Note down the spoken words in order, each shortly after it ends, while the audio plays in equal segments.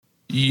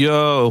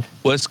Yo,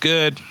 what's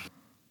good?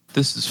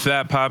 This is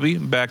Fat Poppy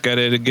back at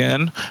it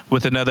again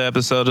with another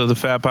episode of the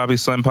Fat Poppy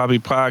Slim Poppy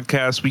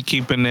podcast. We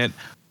keeping it.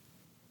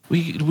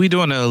 We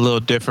doing it a little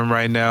different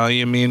right now.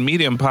 You mean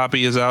Medium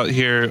Poppy is out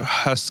here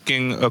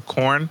husking a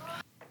corn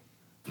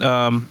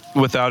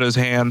without his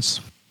hands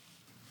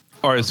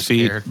or his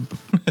feet,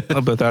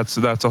 but that's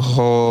a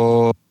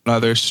whole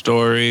other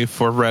story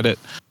for Reddit.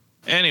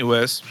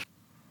 Anyways,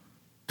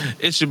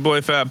 it's your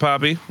boy Fat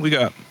Poppy. We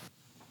got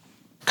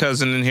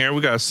cousin in here.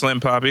 We got Slim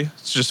Poppy.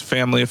 It's just a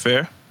family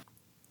affair.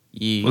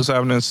 Yeah. What's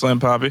happening, Slim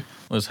Poppy?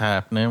 What's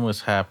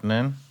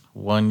happening?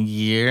 1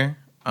 year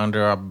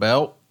under our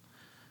belt.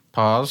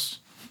 Pause.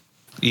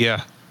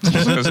 Yeah.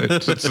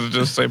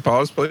 Just say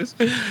pause, please.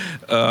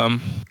 I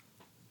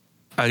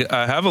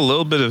have a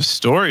little bit of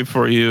story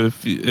for you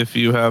if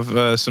you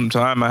have some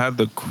time. I had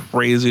the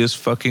craziest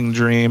fucking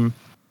dream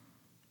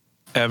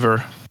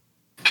ever.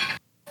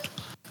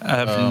 I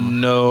have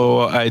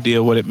no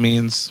idea what it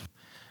means.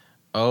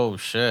 Oh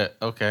shit.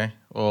 Okay.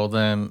 Well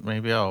then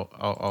maybe I'll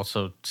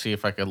also see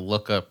if I could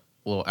look up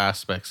little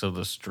aspects of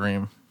this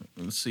dream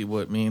and see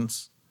what it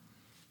means.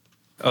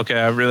 Okay,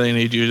 I really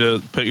need you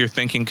to put your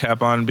thinking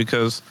cap on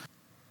because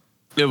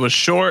it was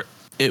short,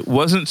 it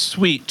wasn't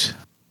sweet,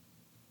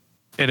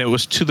 and it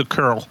was to the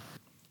curl.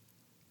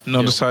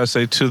 Notice how I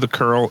say to the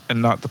curl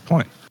and not the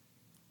point.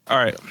 All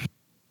right.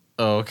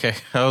 Oh, okay.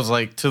 I was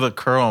like to the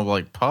curl. I'm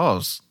like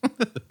pause.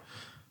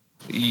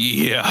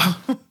 Yeah.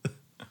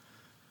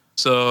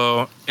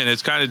 So, and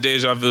it's kind of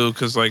deja vu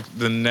because like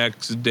the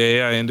next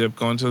day I ended up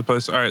going to the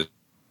place. All right.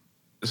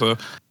 So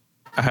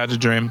I had a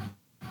dream.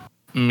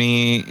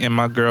 Me and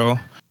my girl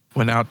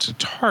went out to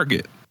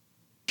Target.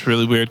 It's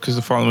really weird because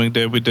the following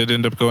day we did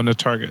end up going to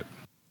Target.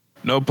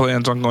 No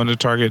plans on going to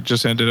Target,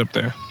 just ended up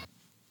there.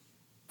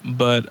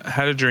 But I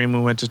had a dream.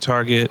 We went to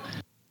Target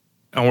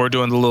and we're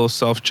doing the little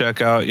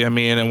self-checkout. Yeah,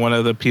 me and one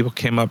of the people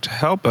came up to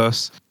help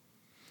us.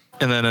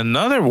 And then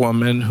another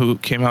woman who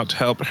came out to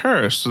help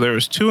her. So there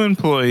was two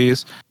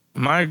employees,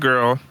 my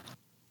girl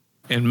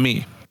and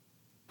me.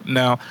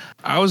 Now,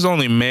 I was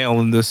only male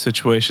in this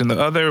situation.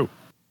 The other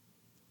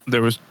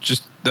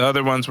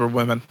ones were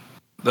women.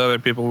 The other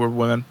people were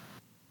women.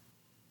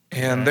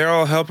 And they're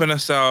all helping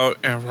us out.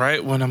 And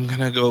right when I'm going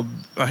to go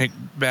like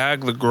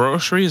bag the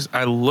groceries,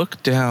 I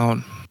look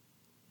down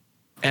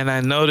and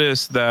I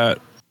notice that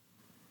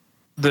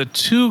the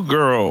two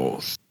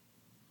girls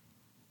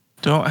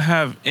don't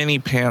have any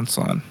pants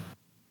on.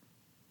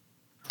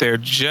 They're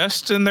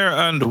just in their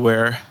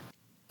underwear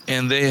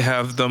and they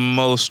have the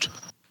most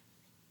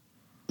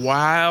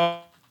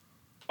wildest,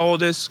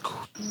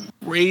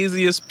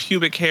 craziest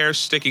pubic hair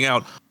sticking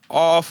out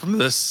all from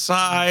the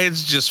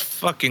sides, just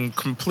fucking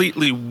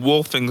completely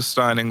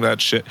Wolfensteining that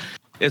shit.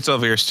 It's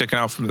over here sticking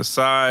out from the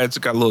sides.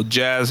 It got little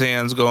jazz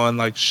hands going,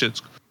 like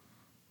shit's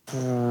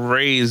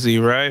crazy,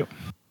 right?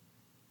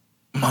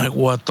 I'm like,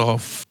 what the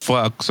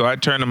fuck? So I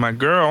turn to my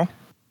girl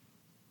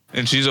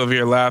and she's over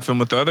here laughing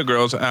with the other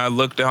girls. And I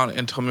look down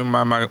and tell me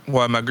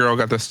why my girl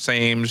got the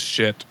same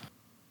shit.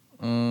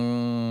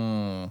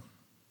 I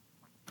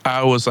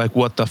was like,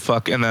 what the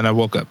fuck? And then I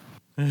woke up.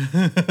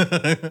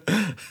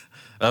 That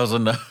was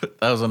enough.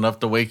 That was enough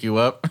to wake you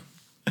up.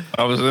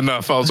 I was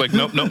like,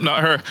 nope,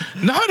 not her.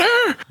 Not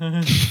her.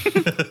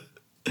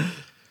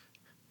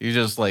 You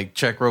just like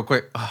check real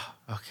quick. Oh,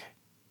 okay.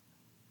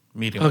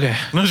 Medium. Okay.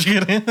 No, just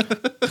kidding.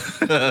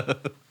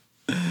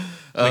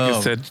 Like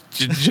I said,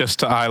 just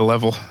to eye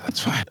level. That's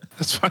fine.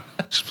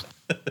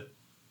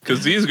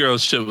 Because these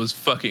girls' shit was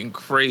fucking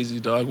crazy,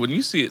 dog. When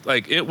you see it,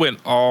 like it went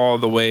all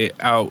the way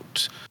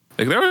out.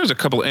 Like there was a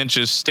couple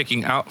inches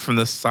sticking out from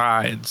the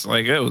sides.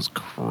 Like it was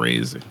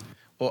crazy.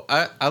 Well,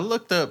 I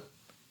looked up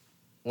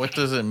what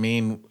does it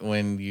mean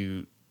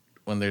when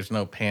there's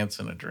no pants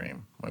in a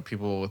dream, when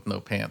people with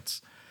no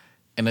pants.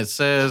 And it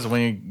says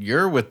when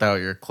you're without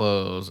your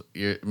clothes,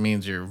 it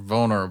means you're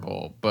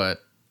vulnerable, but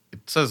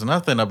it says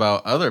nothing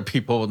about other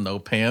people with no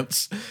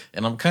pants.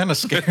 And I'm kind of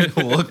scared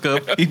to look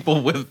up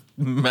people with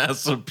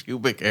massive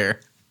pubic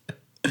hair.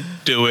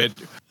 Do it.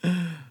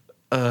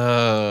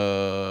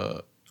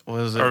 What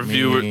does it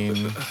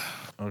mean?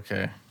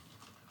 Okay.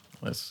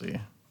 Let's see.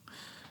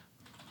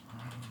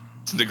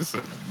 This nigga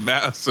said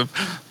massive,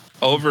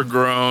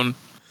 overgrown,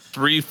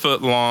 3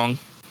 foot long.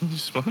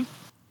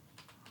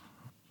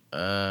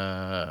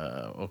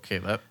 Okay,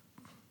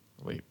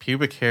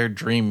 pubic hair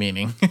dream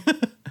meaning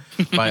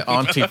by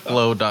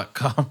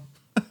auntieflow.com.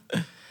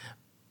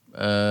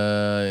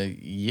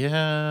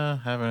 Yeah,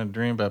 having a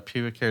dream about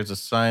pubic hair is a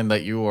sign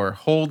that you are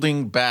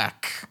holding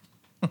back.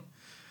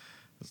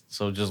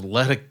 So just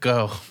let it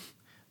go.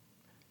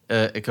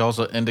 It can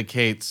also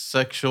indicate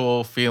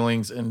sexual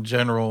feelings in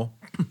general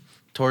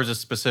towards a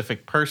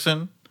specific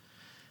person.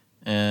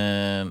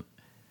 And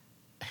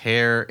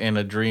hair in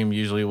a dream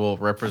usually will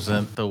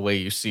represent the way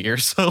you see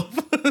yourself.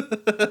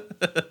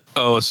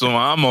 Oh, so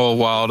I'm all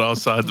wild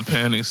outside the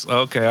panties.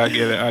 Okay,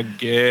 I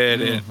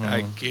get it.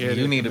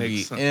 You need to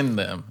be in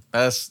them.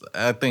 I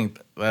think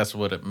that's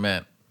what it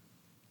meant.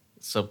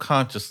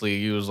 Subconsciously,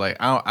 you was like,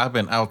 I've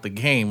been out the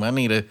game. I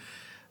need to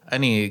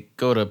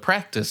go to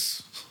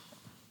practice.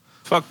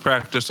 Fuck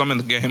practice. I'm in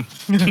the game.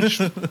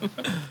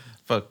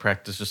 Fuck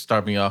practice. Just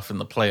start me off in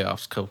the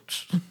playoffs,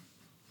 coach.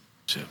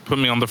 Shit, put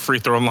me on the free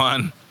throw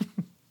line.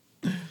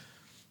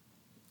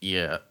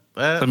 Yeah.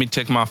 Let me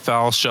take my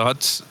foul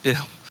shots.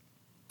 Yeah.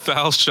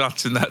 Foul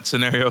shots in that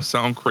scenario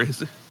sound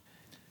crazy.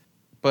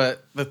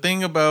 But the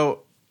thing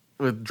about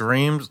with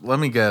dreams, let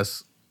me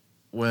guess,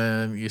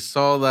 when you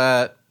saw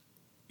that,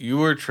 you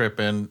were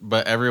tripping,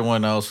 but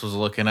everyone else was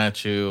looking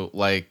at you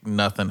like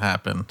nothing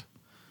happened.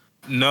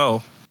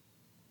 No.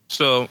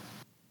 So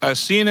I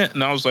seen it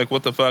and I was like,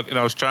 what the fuck? And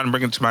I was trying to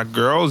bring it to my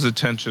girl's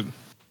attention.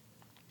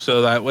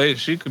 So that way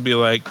she could be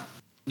like,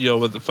 yo,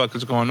 what the fuck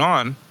is going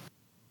on?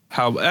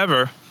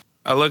 However,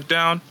 I looked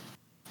down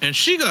and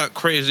she got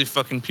crazy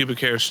fucking pubic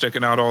hair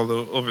sticking out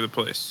over the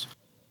place.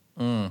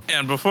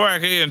 And before I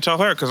could even tell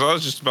her, because I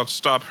was just about to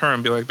stop her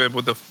and be like, babe,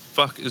 what the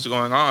fuck is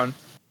going on?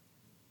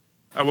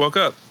 I woke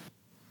up.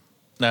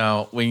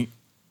 Now, when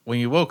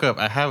you woke up,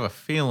 I have a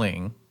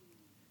feeling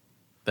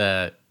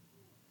that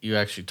you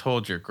actually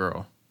told your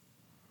girl.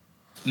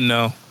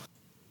 No.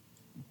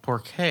 ¿Por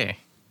qué?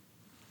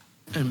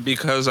 And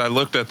because I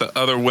looked at the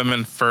other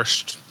women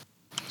first.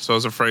 So I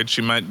was afraid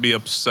she might be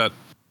upset.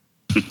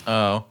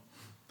 Oh.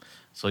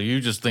 So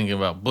you just thinking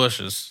about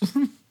bushes.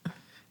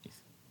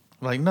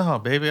 Like, no,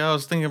 baby, I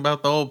was thinking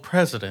about the old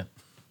president.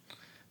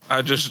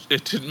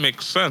 It didn't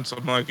make sense.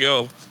 I'm like,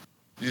 yo,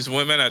 these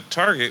women at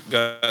Target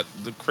got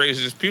the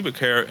craziest pubic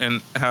hair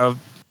and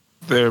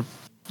they're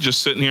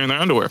just sitting here in their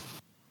underwear.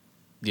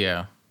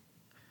 Yeah.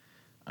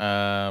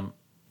 I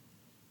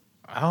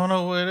don't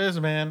know what it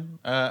is, man.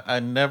 I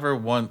never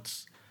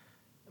once,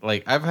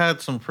 like, I've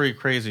had some pretty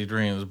crazy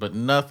dreams, but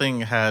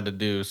nothing had to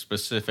do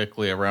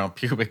specifically around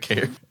pubic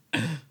hair.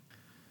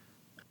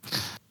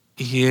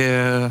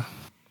 Yeah.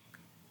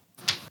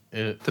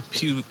 The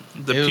pubic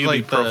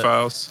like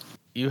profiles.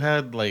 You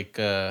had like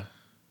the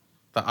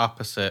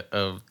opposite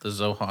of the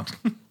Zohan.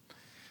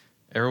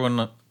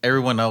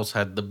 Everyone else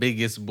had the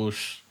biggest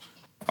bush.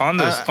 On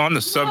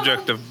the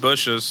subject of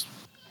bushes,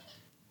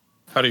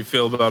 how do you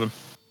feel about them?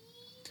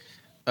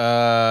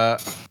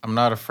 I'm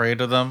not afraid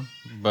of them,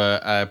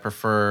 but I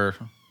prefer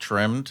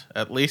trimmed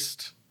at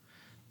least.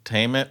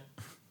 Tame it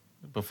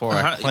before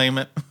I claim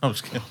it. I'm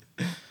just kidding.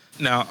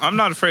 Now, I'm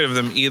not afraid of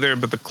them either,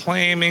 but the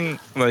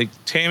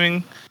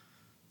taming,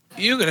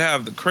 you could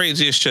have the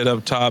craziest shit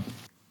up top.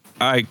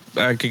 I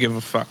could give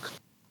a fuck.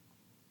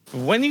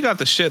 When you got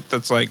the shit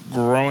that's like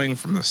growing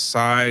from the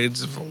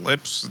sides of the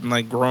lips and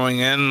like growing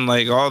in,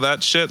 like all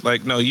that shit,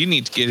 like no, you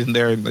need to get in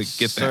there and like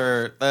get that.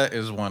 Sir, that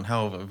is one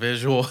hell of a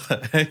visual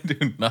that I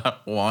do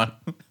not want.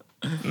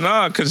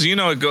 No, because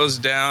it goes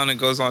down, it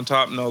goes on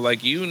top. No,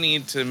 like you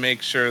need to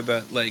make sure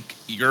that like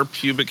your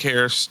pubic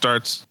hair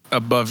starts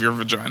above your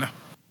vagina.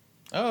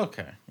 Oh,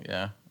 okay,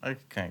 yeah, I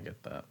can't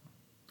get that.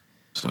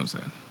 That's what I'm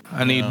saying.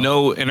 I need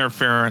no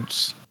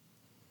interference.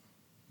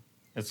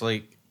 It's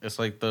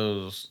like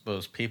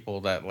those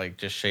people that like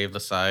just shave the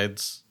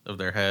sides of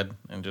their head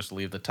and just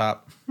leave the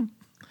top.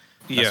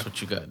 That's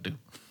what you gotta do.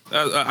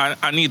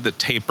 I need the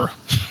taper.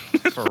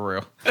 For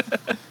real.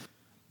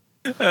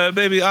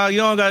 Baby, you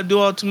don't gotta do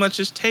all too much.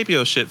 Just tape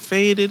your shit.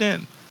 Fade it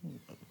in.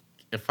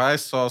 If I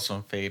saw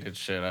some faded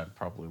shit, I'd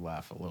probably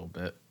laugh a little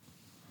bit.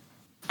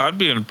 I'd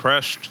be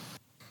impressed.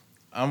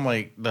 I'm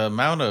like, the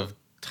amount of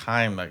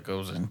time that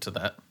goes into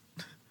that.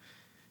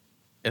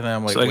 And then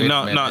I'm like, it's like wait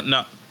no, a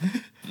minute.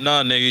 No,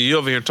 nigga, you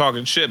over here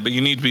talking shit, but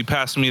you need to be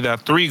passing me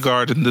that 3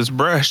 guard in this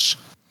brush.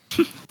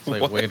 It's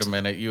like, wait a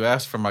minute, you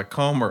asked for my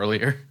comb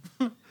earlier.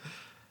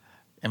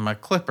 And my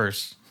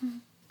clippers.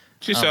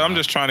 She said, I'm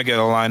just trying to get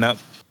a lineup.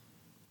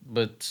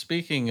 But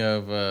speaking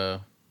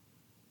of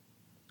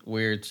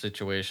weird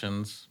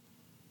situations,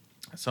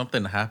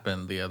 something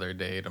happened the other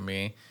day to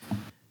me.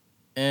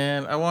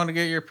 And I want to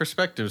get your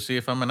perspective, see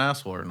if I'm an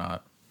asshole or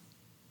not.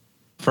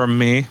 From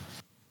me?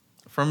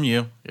 From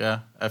you, yeah.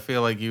 I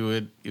feel like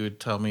you would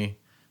tell me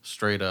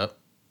straight up.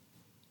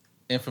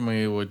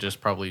 Infamy would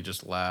probably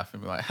just laugh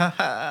and be like, ha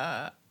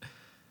ha,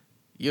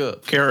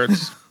 yuck.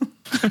 Carrots.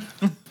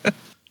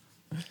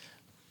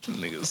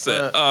 Nigga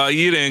said,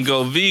 you didn't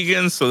go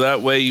vegan, so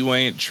that way you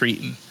ain't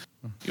treating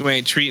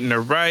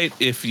her right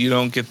if you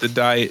don't get the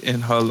diet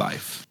in her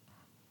life.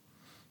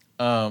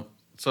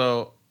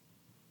 So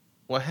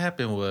what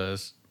happened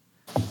was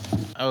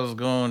I was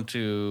going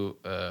to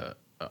an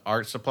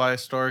art supply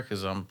store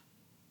because I'm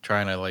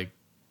trying to like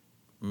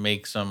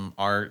make some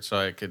art so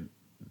I could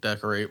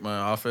decorate my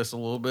office a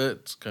little bit.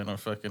 It's kind of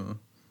fucking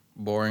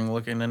boring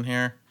looking in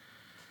here.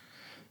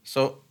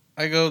 So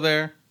I go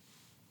there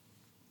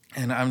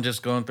and I'm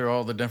just going through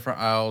all the different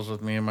aisles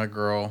with me and my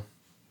girl.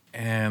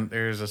 And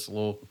there's this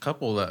little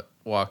couple that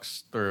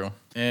walks through.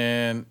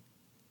 And,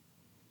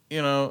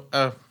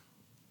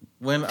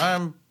 when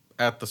I'm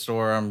at the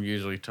store, I'm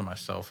usually to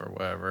myself or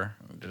whatever.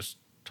 I'm just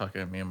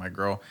talking to me and my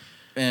girl.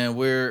 And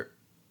we're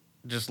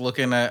just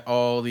looking at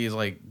all these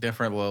like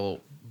different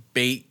little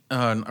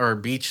or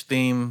beach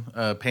theme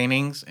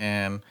paintings.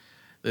 And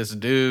this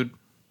dude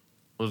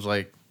was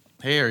like,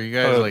 hey, are you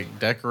guys like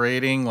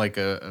decorating like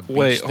a beach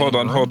wait, hold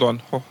on.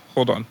 room?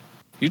 Hold on.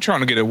 You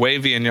trying to get a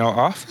wavy in your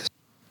office?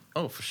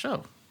 Oh, for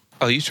sure.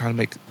 Oh, you trying to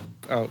make?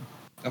 Oh,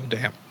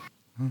 damn.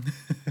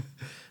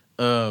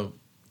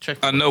 Check.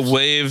 I know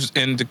waves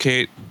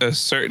indicate a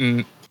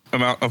certain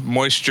amount of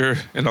moisture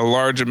in a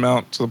large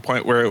amount to the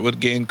point where it would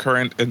gain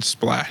current and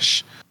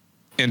splash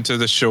into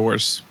the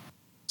shores.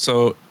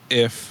 So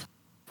if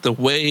the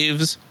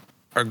waves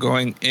are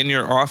going in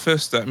your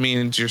office, that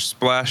means you're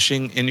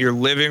splashing in your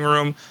living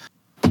room.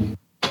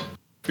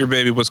 Your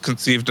baby was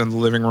conceived in the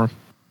living room.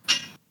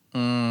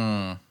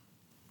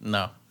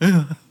 No.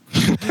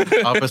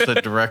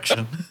 Opposite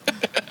direction.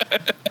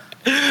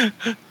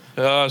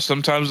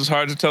 Sometimes it's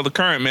hard to tell the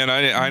current, man.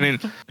 I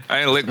didn't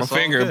lick my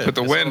finger and put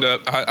the wind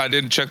up. I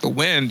didn't check the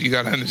wind. You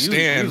gotta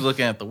understand. You was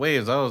looking at the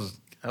waves. I was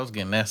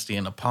getting nasty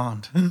in a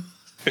pond.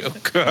 Oh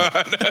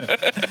God.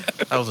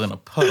 I was in a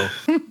puddle.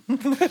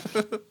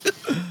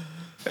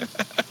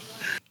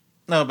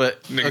 No, but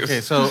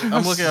okay. So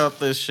I'm looking at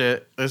this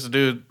shit. This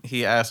dude,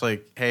 he asked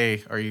like,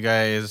 "Hey, are you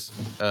guys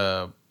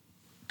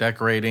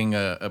decorating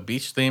a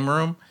beach theme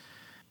room?"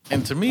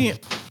 And to me,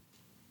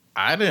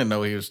 I didn't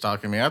know he was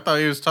talking to me. I thought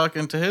he was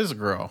talking to his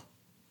girl.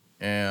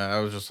 And I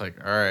was just like,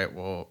 all right,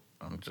 well,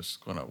 I'm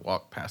just going to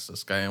walk past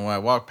this guy. And when I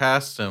walked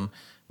past him,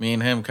 me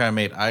and him kind of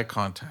made eye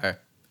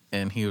contact.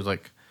 And he was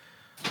like,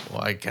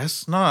 well, I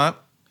guess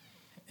not.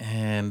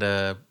 And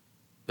then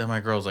my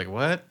girl's like,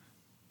 what?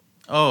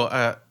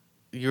 Oh,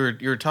 you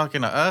were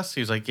talking to us? He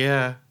was like,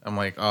 yeah. I'm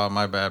like, oh,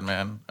 my bad,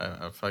 man.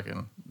 I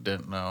fucking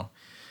didn't know.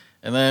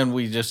 And then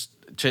we just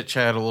chit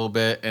chat a little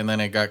bit, and then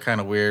it got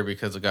kind of weird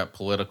because it got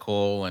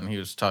political, and he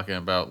was talking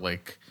about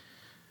like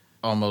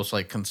almost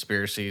like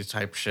conspiracies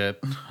type shit.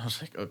 I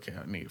was like, okay,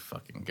 I need to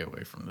fucking get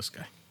away from this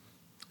guy.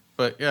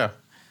 But yeah,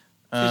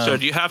 So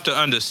you have to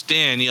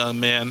understand, young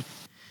man.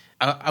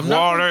 I'm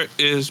water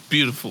is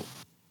beautiful.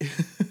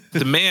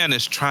 The man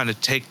is trying to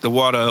take the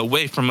water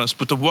away from us,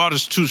 but the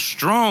water's too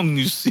strong.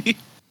 You see,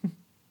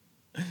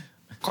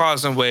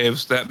 causing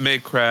waves that may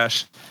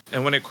crash,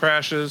 and when it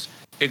crashes,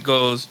 it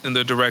goes in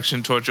the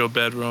direction towards your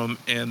bedroom,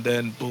 and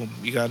then boom,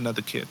 you got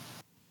another kid.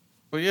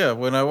 But yeah,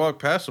 when I walked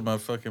past him, I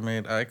fucking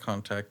made eye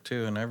contact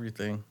too and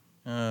everything.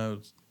 I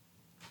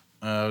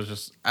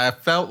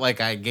felt like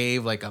I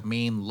gave like a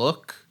mean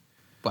look,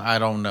 but I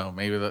don't know.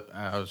 Maybe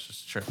I was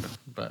just tripping.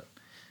 But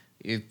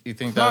you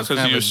think that was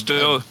because you're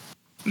still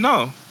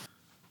no,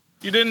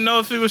 you didn't know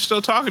if he was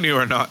still talking to you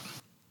or not.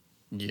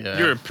 Yeah,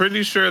 you were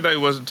pretty sure that he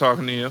wasn't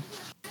talking to you.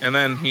 And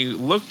then he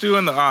looked you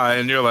in the eye,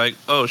 and you're like,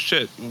 "Oh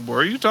shit,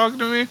 were you talking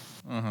to me?"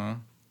 Mm-hmm.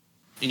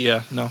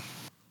 Yeah, no.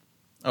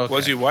 Okay.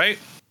 Was he white?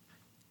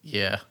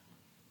 Yeah.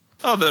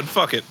 Oh, then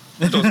fuck it.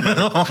 Doesn't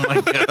matter. Oh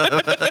my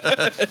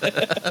god.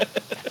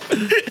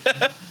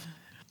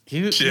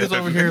 He was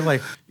over here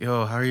like,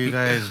 "Yo, how are you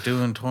guys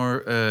doing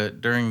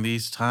during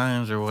these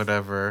times or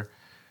whatever?"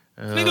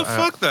 Nigga,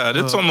 fuck that.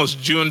 It's almost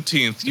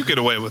Juneteenth. You get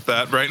away with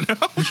that right now.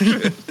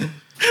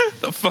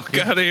 The fuck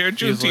out of here.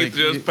 Juneteenth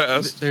just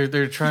passed.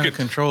 They're trying to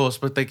control us,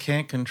 but they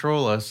can't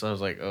control us. I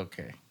was like,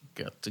 okay,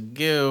 got to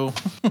go.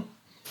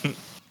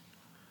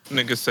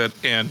 Nigga said,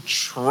 and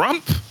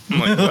Trump? I'm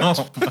like,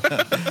 what?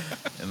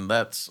 And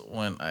that's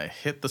when I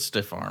hit the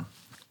stiff arm.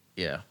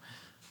 Yeah.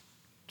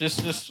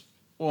 Just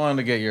wanted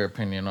to get your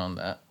opinion on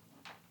that.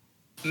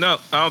 No,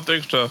 I don't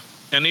think so.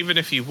 And even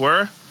if you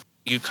were,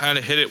 you kind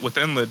of hit it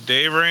within the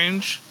day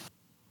range.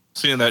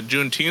 Seeing that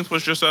Juneteenth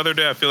was just the other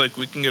day, I feel like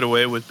we can get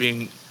away with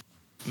being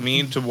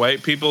mean to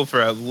white people for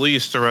at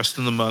least the rest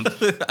of the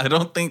month. I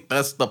don't think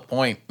that's the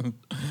point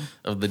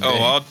of the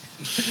day.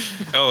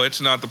 It's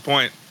not the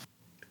point.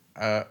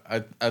 I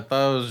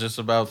thought it was just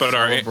about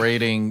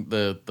celebrating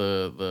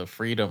the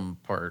freedom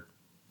part.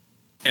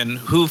 And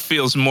who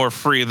feels more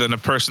free than a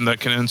person that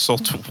can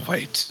insult a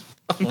white?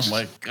 Oh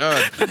my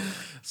god,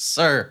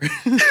 sir,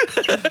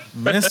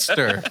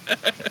 Mister,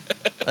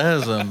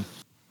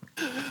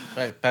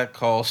 that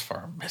calls for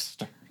a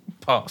Mister.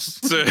 Pause.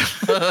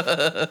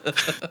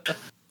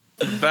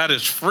 That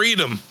is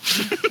freedom.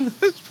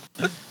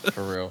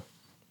 For real.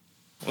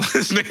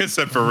 This nigga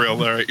said for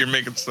real. All right, you're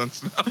making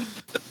sense now.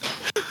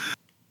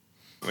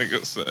 Like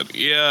I said,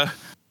 yeah.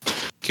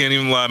 Can't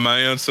even lie. My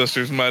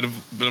ancestors might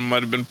have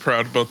been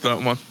proud about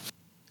that one.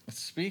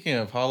 Speaking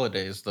of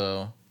holidays,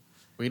 though,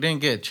 we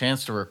didn't get a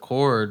chance to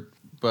record,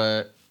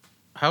 but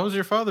how was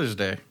your Father's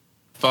Day?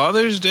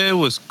 Father's Day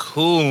was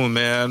cool,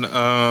 man.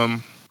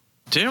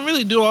 Didn't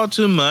really do all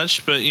too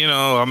much, but you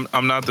know,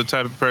 I'm not the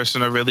type of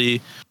person I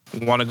really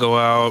want to go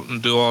out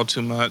and do all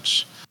too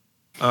much.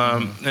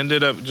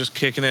 Ended up just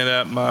kicking it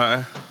at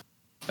my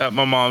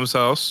mom's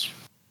house.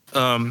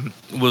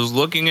 Was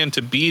looking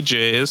into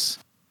BJ's,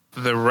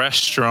 the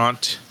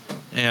restaurant,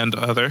 and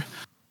other.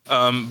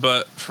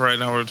 But for right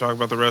now, we're talking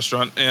about the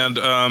restaurant. And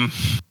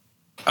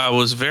I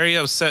was very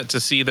upset to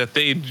see that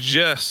they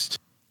just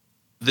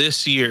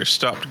this year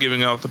stopped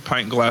giving out the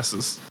pint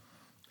glasses.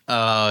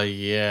 Oh,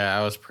 yeah.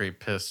 I was pretty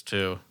pissed,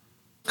 too.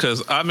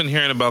 Because I've been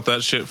hearing about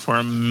that shit for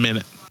a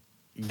minute.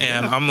 Yeah.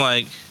 And I'm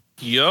like,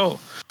 yo,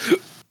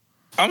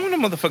 I want a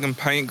motherfucking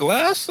pint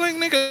glass. Like,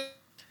 nigga,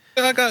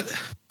 I got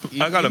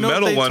a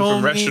metal one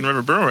from Russian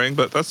River Brewing,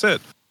 but that's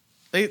it.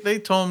 They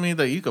told me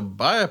that you could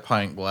buy a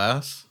pint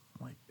glass.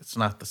 I'm like, It's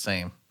not the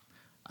same.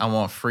 I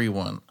want free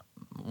one.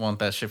 I want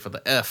that shit for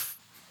the F.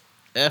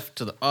 F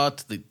to the R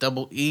to the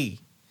double E.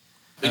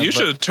 You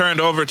should have turned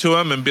over to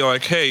him and be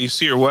like, hey, you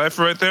see your wife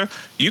right there?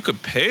 You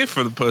could pay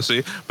for the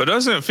pussy, but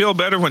doesn't it feel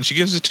better when she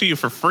gives it to you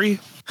for free?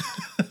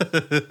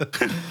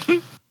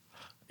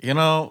 You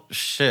know,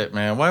 shit,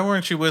 man. Why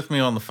weren't you with me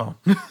on the phone?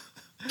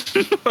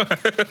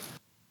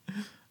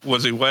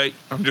 Was he white?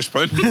 I'm just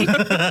playing.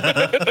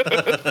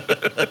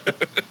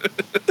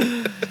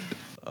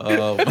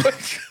 Oh,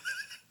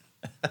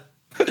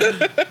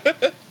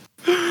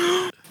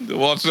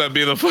 Watch that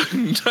be the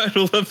fucking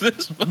title of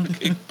this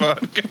fucking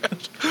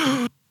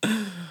podcast.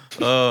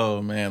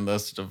 oh man,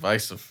 that's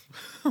divisive.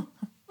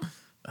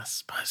 That's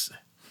spicy.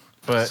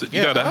 But So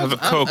you gotta have a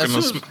Coke in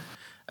the.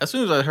 As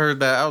soon as I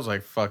heard that, I was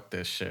like, "Fuck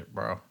this shit,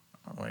 bro."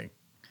 I'm like,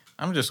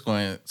 I'm just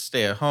going to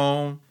stay at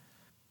home.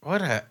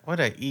 What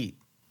I eat?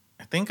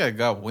 I think I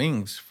got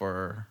wings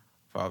for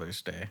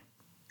Father's Day,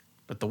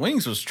 but the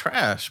wings was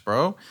trash,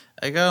 bro.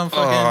 I got them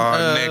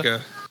fucking.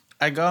 Nigga.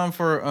 I got them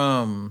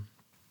for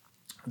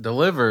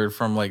delivered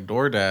from like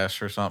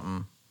DoorDash or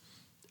something,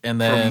 and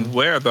then From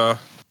where the?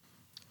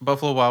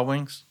 Buffalo Wild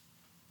Wings.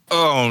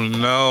 Oh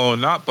no,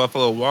 not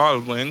Buffalo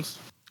Wild Wings.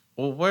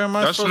 Well, where am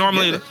I? That's supposed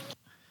normally. to get it?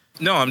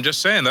 No, I'm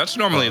just saying that's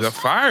normally Pause. the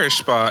fire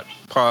spot.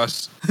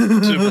 Pause.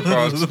 Super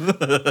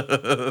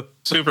pause.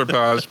 Super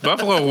pause.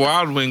 Buffalo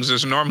Wild Wings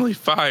is normally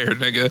fire,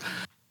 nigga.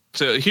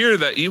 To hear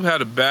that you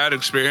had a bad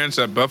experience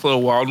at Buffalo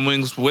Wild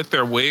Wings with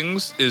their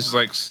wings is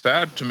like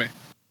sad to me.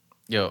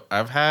 Yo,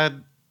 I've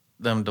had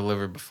them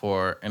delivered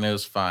before and it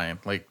was fine.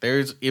 Like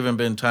there's even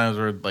been times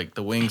where like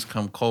the wings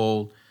come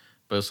cold,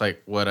 but it's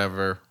like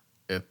whatever.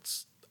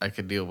 I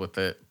could deal with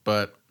it.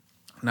 But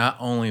not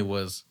only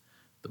was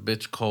the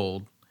bitch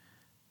cold,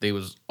 they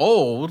was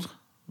old,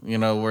 you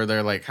know, where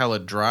they're like hella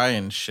dry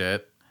and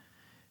shit.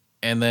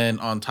 And then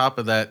on top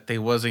of that, they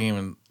wasn't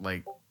even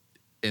like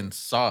in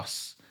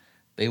sauce.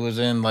 They was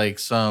in like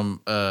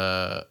some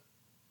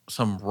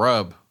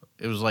rub.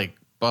 It was like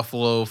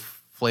buffalo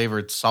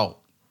flavored salt.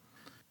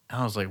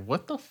 And I was like,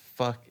 what the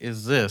fuck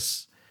is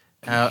this?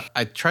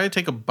 I tried to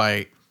take a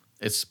bite.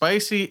 It's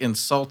spicy and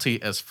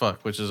salty as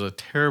fuck, which is a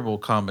terrible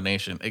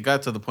combination. It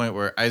got to the point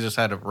where I just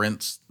had to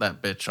rinse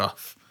that bitch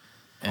off.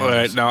 And All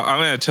right, now I'm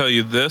going to tell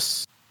you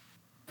this.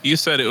 You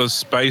said it was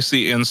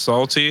spicy and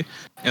salty,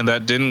 and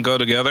that didn't go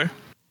together.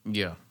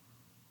 yeah.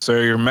 So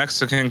your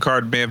Mexican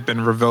card may have been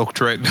revoked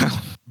right now.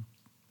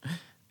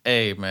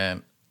 Hey,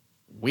 man.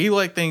 We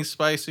like things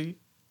spicy,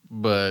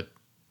 but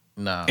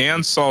nah.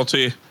 And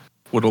salty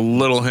with a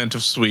little hint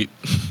of sweet.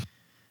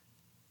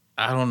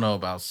 I don't know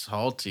about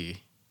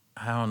salty.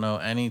 I don't know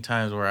any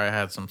times where I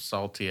had some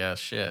salty ass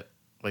shit.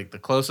 Like the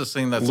closest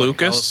thing that's like hella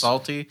Lucas?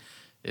 salty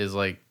is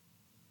like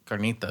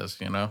carnitas,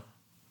 you know?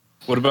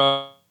 What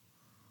about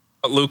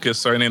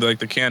Lucas or any of like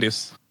the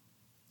candies?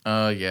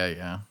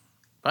 Yeah.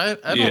 I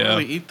don't Yeah.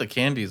 really eat the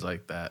candies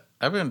like that.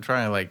 I've been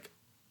trying to like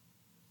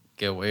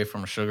get away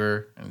from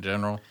sugar in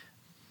general.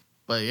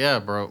 But yeah,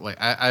 bro, like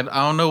I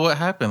don't know what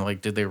happened.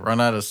 Like, did they run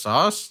out of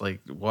sauce? Like,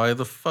 why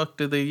the fuck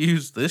did they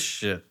use this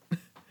shit?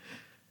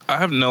 I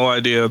have no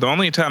idea. The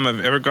only time I've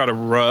ever got a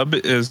rub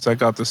is I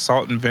got the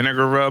salt and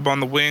vinegar rub on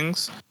the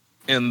wings,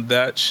 and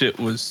that shit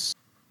was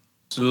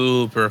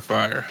super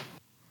fire.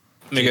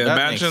 See, Nigga,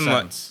 that makes imagine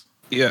like sense.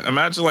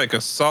 imagine like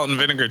a salt and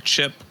vinegar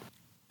chip,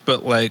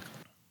 but like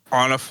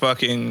on a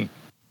fucking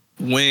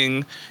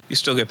wing. You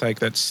still get like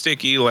that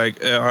sticky. Like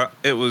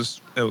it was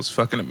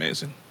fucking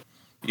amazing.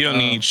 You don't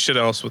need shit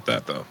else with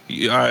that though.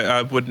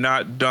 I would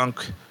not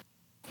dunk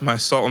my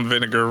salt and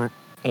vinegar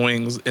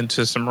wings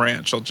into some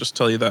ranch. I'll just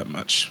tell you that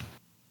much.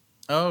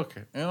 Oh,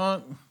 okay. You know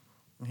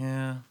what?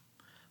 Yeah.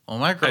 Well,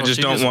 my girl, just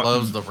she don't just want-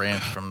 loves the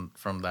ranch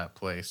from that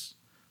place.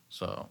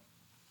 So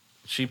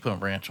she put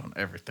ranch on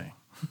everything.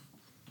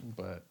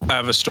 But I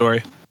have a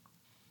story.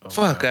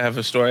 Fuck, I have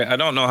a story. I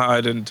don't know how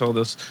I didn't tell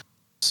this.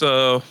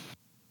 So,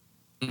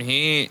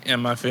 me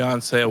and my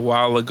fiance a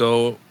while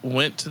ago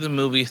went to the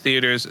movie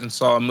theaters and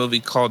saw a movie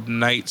called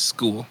Night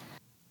School.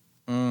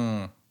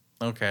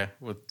 Okay,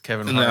 with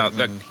Kevin Now, Hart.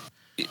 that- and-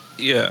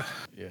 Yeah.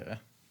 yeah.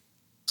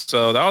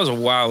 So that was a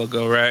while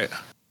ago, right?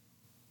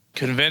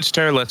 Convinced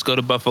her, let's go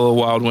to Buffalo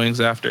Wild Wings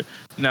after.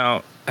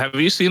 Now, have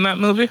you seen that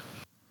movie?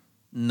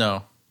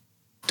 No.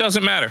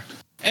 Doesn't matter.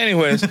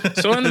 Anyways,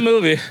 so in the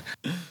movie,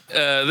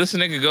 this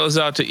nigga goes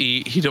out to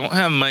eat. He don't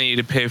have money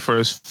to pay for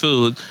his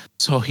food,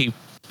 so he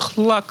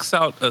plucks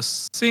out a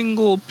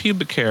single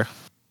pubic hair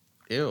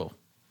Ew.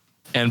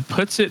 and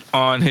puts it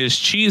on his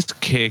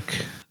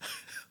cheesecake,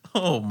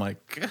 Oh my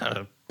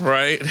god.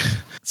 right?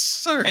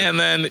 Sir. And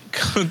then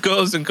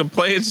goes and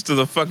complains to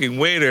the fucking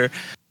waiter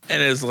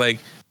and is like,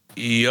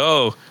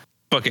 yo,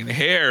 fucking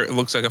hair, it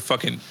looks like a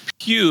fucking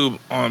pube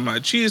on my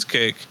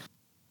cheesecake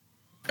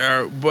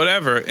or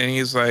whatever. And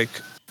he's like,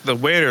 the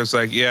waiter's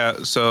like, yeah,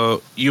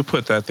 so you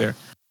put that there.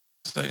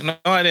 It's like, no,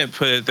 I didn't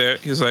put it there.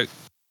 He's like,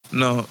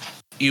 no,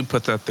 you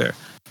put that there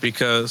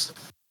because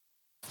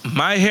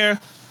my hair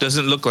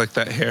doesn't look like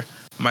that hair.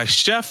 My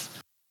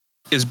chef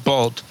is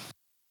bald.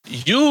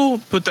 You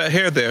put that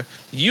hair there.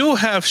 You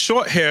have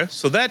short hair,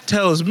 so that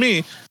tells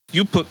me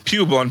you put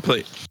pube on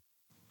plate.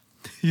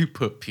 You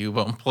put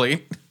pube on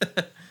plate.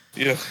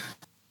 Yeah.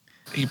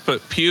 He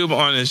put pube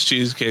on his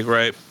cheesecake,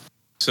 right?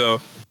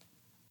 So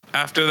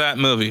after that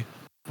movie,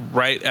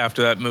 right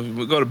after that movie,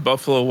 we go to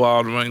Buffalo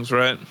Wild Wings,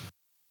 right?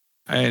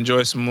 I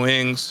enjoy some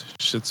wings.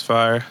 Shit's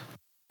fire.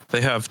 They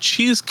have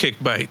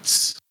cheesecake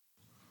bites.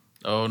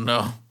 Oh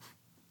no.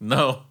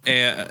 No.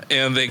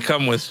 And they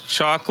come with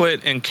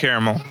chocolate and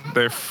caramel.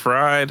 They're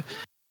fried.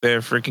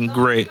 They're freaking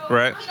great,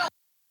 right?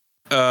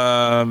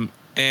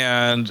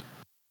 And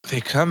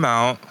they come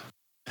out.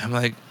 I'm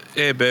like,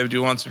 hey, babe, do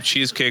you want some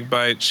cheesecake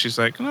bites? She's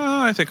like, no,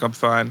 I think I'm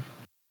fine.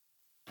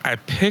 I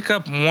pick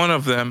up one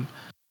of them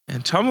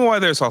and tell me why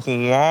there's a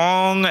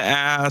long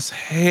ass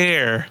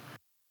hair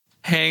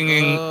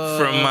hanging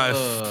from my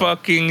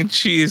fucking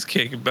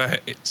cheesecake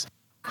bites.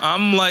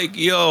 I'm like,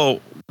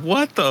 yo,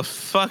 what the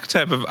fuck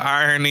type of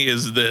irony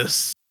is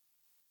this?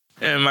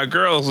 And my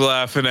girl's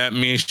laughing at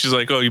me. She's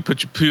like, oh, you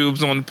put your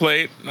pubes on the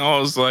plate? And I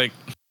was like,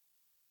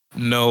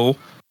 no.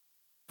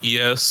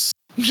 Yes.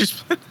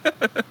 Just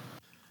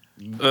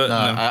no.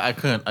 I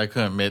couldn't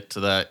admit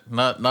to that.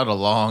 Not a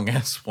long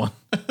ass one.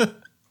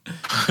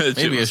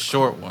 Maybe a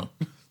short one.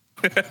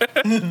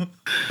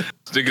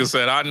 Nigga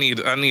said, I need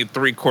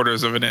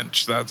 3/4 of an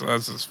inch. That's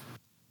his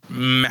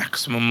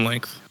maximum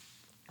length.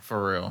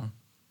 For real.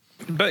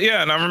 But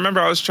yeah, and I remember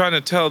I was trying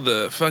to tell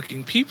the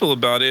fucking people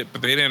about it,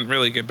 but they didn't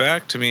really get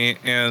back to me,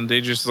 and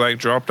they just like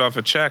dropped off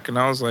a check, and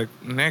I was like,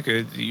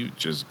 nigga, you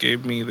just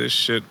gave me this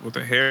shit with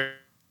a hair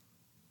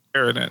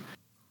in it.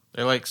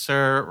 They're like,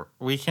 sir,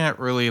 we can't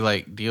really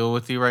like deal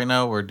with you right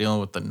now. We're dealing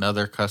with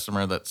another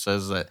customer that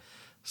says that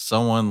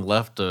someone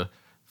left a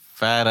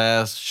fat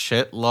ass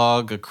shit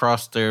log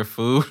across their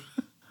food.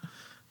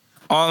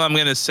 All I'm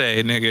gonna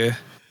say, nigga,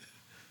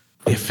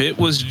 if it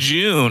was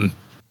June,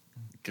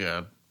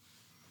 God,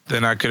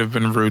 then I could have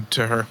been rude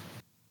to her.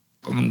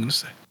 All I'm gonna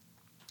say.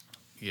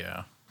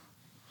 Yeah,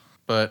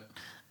 but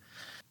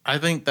I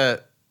think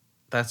that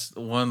that's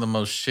one of the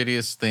most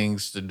shittiest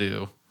things to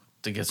do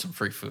to get some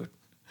free food.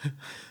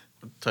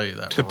 I'll tell you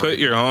that. To put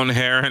your own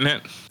hair in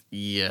it?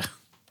 Yeah.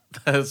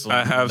 That's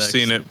I have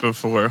seen it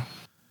before.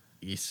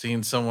 You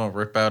seen someone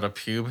rip out a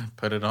pube and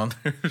put it on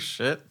their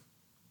shit?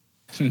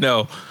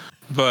 No,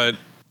 but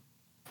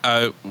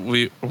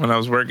when I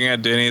was working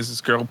at Denny's, this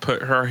girl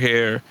put her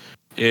hair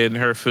in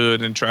her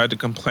food and tried to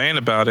complain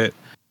about it.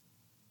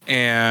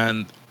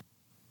 And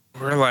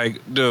we're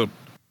like, dude,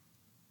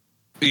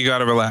 you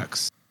gotta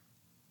relax.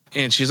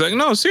 And she's like,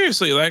 no,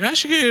 seriously, like, I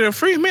should get you a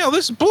free meal.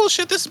 This is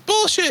bullshit. This is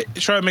bullshit.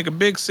 Try to make a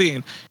big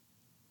scene.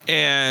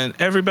 And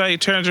everybody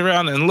turns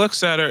around and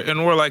looks at her,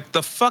 and we're like,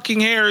 the fucking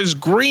hair is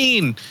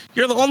green.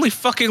 You're the only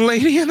fucking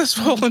lady in this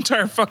whole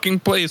entire fucking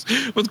place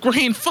with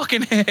green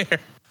fucking hair.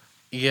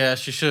 Yeah,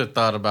 she should have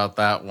thought about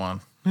that one.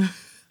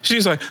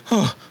 She's like,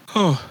 oh,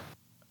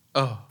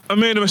 I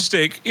made a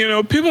mistake. You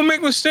know, people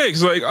make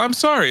mistakes. Like, I'm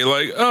sorry.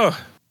 Like,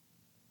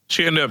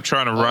 she ended up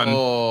trying to run.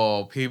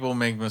 Oh, people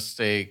make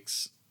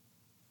mistakes.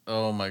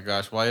 Oh my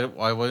gosh, why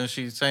wasn't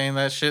she saying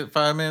that shit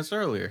 5 minutes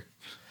earlier?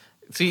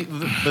 See,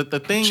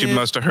 the thing she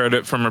must have heard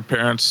it from her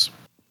parents.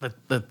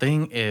 The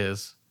thing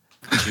is,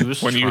 she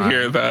was when you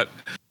hear that,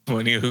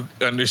 when you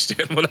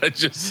understand what I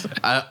just said.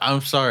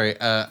 I'm sorry.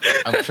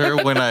 I'm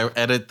sure when I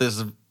edit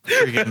this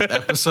freaking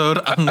episode,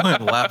 I'm going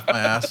to laugh my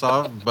ass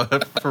off.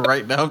 But for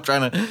right now, I'm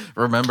trying to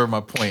remember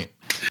my point.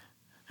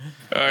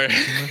 All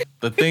right.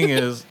 The thing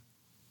is,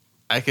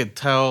 I could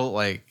tell,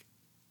 like,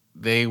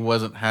 they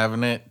wasn't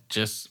having it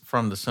just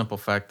from the simple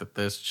fact that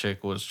this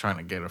chick was trying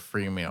to get a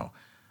free meal.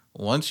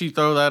 Once you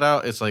throw that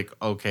out, it's like,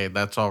 okay,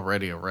 that's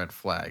already a red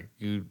flag.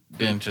 You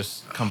didn't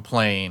just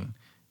complain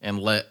and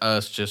let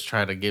us just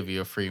try to give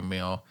you a free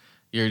meal.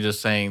 You're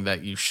just saying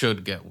that you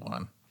should get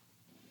one.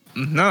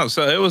 No,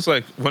 so it was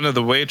like one of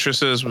the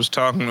waitresses was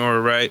talking to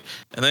her, right?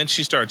 And then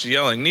she starts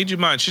yelling, need you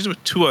mind? She's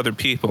with 2 other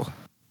people.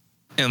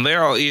 And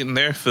they're all eating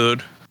their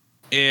food.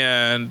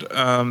 And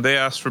they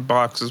asked for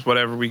boxes,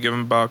 whatever, we give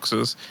them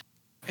boxes.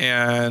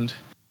 And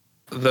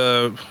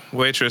the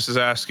waitress is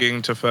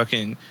asking to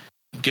fucking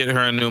get her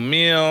a new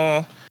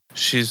meal.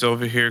 She's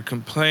over here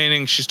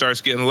complaining. She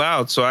starts getting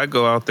loud. So I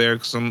go out there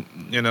because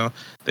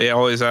they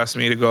always ask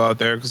me to go out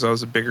there because I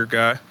was a bigger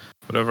guy.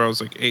 Whatever, I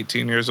was like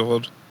 18 years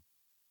old.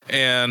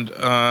 And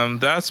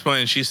that's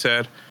when she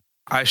said,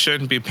 I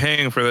shouldn't be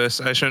paying for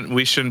this.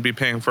 We shouldn't be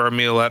paying for our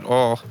meal at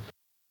all.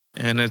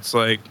 And it's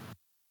like,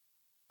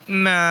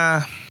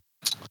 nah.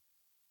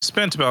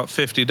 Spent about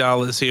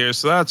 $50 here.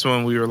 So that's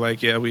when we were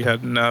like, yeah, we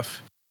had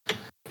enough.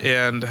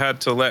 And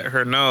had to let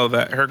her know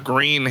that her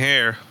green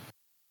hair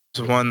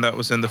was the one that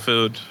was in the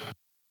food.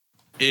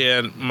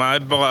 And my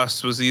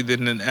boss was either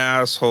an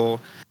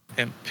asshole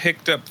and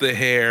picked up the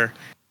hair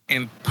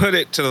and put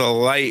it to the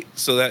light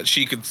so that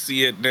she could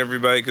see it and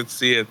everybody could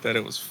see it, that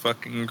it was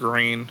fucking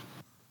green.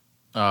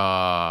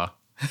 That's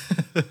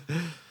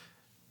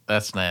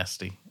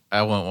nasty.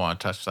 I wouldn't want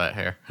to touch that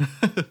hair.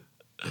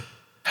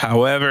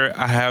 However,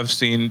 I have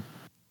seen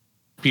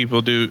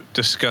people do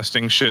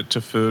disgusting shit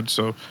to food,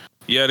 so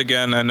yet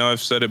again, I know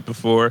I've said it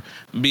before,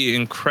 be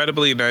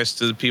incredibly nice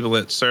to the people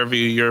that serve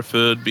you your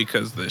food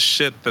because the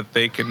shit that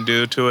they can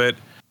do to it.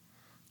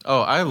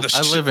 Oh, I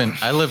live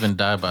and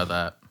die by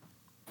that.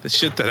 The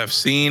shit that I've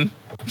seen.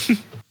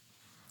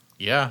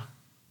 Yeah.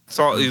 It's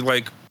all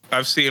like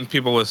I've seen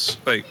people with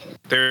like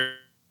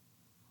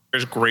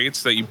there's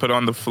grates that you put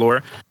on the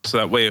floor so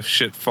that way if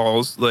shit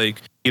falls,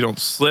 like you don't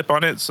slip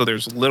on it. So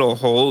there's little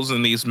holes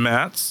in these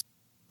mats.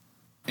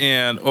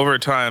 And over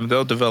time,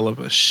 they'll develop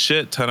a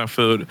shit ton of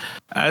food.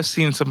 I've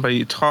seen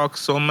somebody talk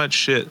so much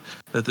shit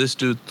that this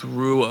dude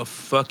threw a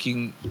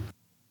fucking.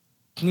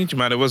 Keep in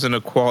mind, it wasn't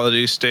a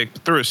quality steak,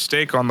 but threw a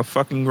steak on the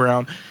fucking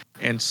ground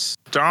and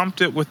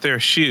stomped it with their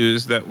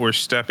shoes that were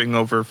stepping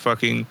over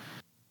fucking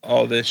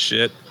all this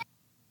shit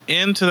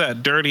into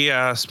that dirty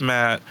ass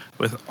mat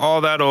with all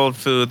that old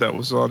food that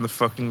was on the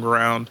fucking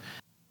ground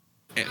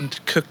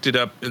and cooked it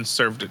up and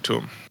served it to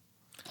him.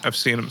 I've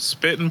seen him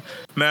spitting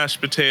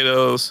mashed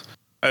potatoes.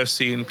 I've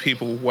seen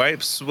people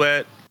wipe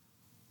sweat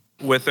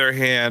with their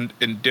hand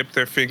and dip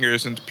their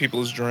fingers into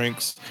people's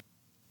drinks.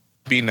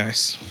 Be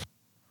nice.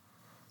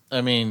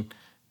 I mean,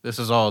 this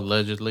is all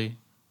allegedly.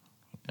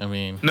 I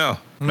mean, No,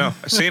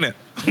 I've seen it.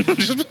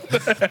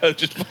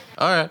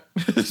 All right.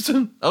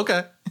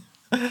 Okay.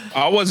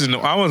 I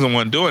wasn't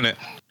one doing it.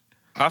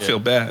 I feel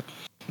bad,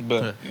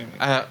 but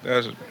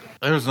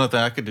there was nothing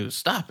I could do to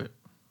stop it.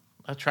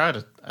 I tried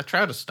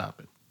to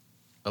stop it.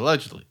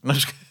 Allegedly.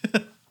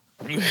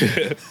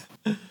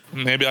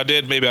 Maybe I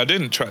did. Maybe I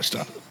didn't try to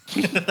stop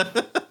it.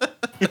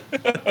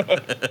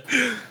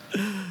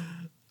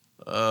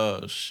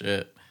 Oh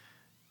shit.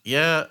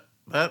 Yeah,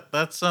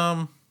 that's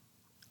some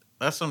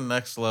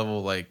next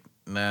level like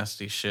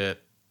nasty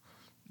shit.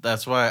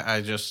 That's why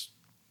I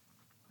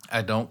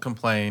don't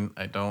complain.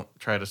 I don't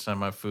try to send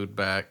my food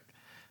back.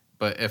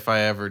 But if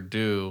I ever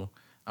do,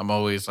 I'm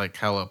always like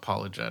hella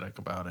apologetic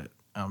about it.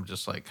 I'm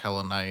just like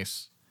hella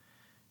nice.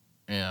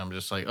 And I'm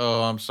just like,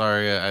 oh, I'm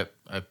sorry. I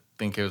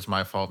think it was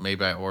my fault.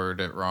 Maybe I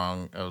ordered it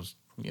wrong. I was,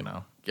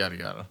 yada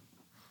yada.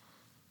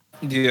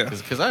 Yeah.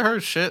 Because I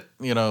heard shit,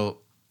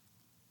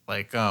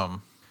 like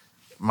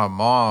my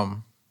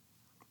mom,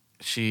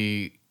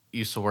 she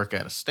used to work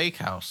at a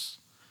steakhouse.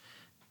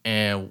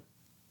 And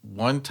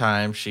one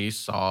time she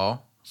saw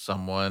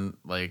someone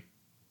like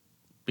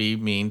be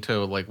mean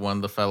to like one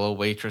of the fellow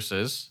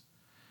waitresses.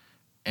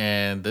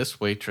 And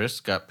this waitress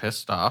got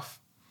pissed off.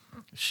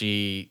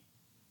 She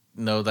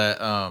know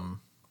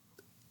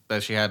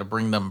that she had to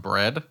bring them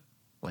bread,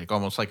 like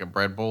almost like a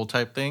bread bowl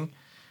type thing.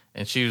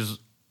 And she was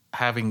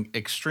having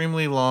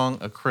extremely long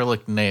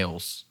acrylic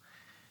nails.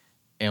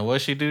 And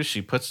what she do,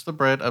 she puts the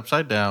bread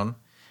upside down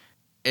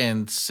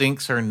and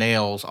sinks her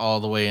nails all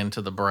the way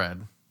into the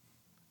bread.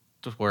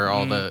 To where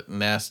all the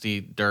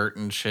nasty dirt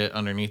and shit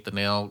underneath the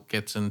nail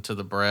gets into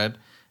the bread,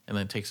 and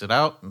then takes it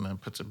out and then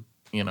puts it,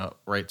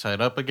 right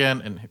side up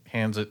again and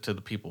hands it to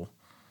the people.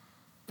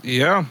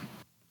 Yeah.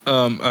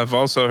 I've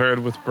also heard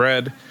with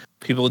bread,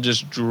 people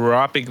just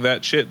dropping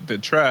that shit in the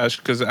trash.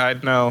 Because I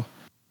know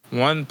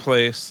one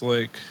place,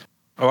 like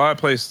a lot of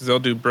places, they'll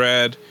do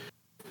bread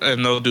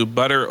and they'll do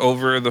butter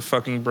over the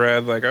fucking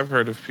bread. Like I've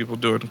heard of people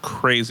doing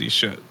crazy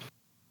shit.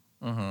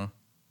 Mm-hmm.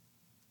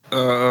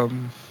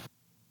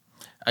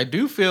 I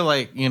do feel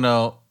like,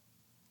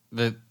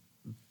 that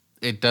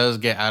it does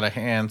get out of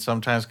hand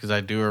sometimes, because I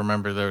do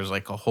remember there was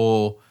like a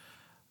whole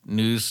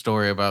news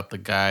story about the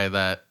guy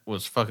that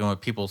was fucking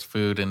with people's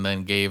food and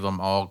then gave them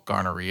all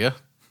gonorrhea.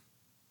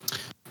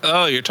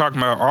 Oh, you're talking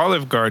about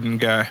Olive Garden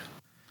guy.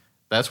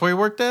 That's where he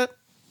worked at?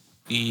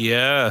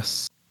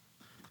 Yes.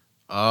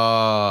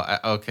 Oh,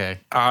 okay.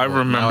 I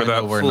remember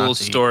that full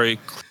story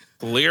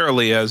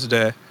clearly as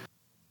day.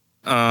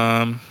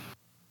 Yeah,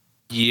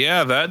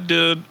 that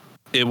dude,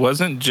 it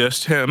wasn't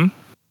just him.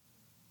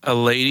 A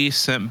lady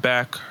sent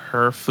back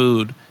her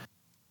food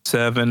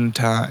 7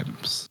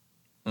 times.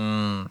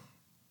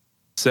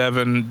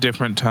 7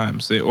 different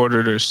times. They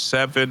ordered her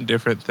 7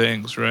 different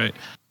things, right?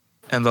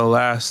 And the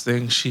last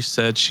thing she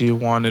said she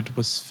wanted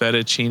was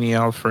fettuccine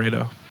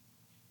Alfredo.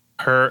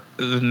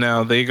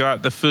 Now they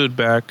got the food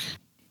back.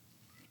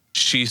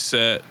 She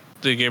said,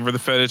 they gave her the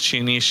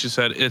fettuccine. She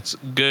said, it's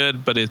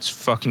good, but it's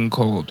fucking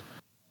cold.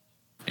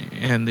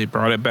 And they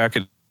brought it back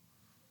at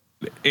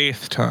the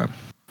 8th time.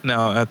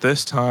 Now, at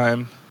this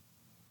time,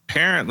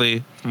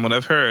 apparently, from what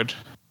I've heard,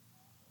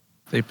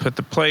 they put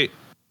the plate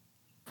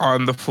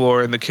on the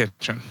floor in the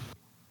kitchen.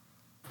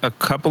 A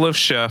couple of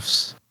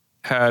chefs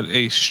had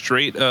a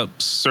straight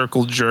up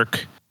circle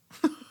jerk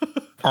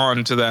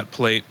onto that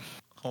plate.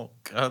 Oh,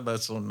 God,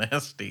 that's so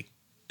nasty.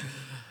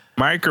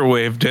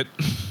 Microwaved it.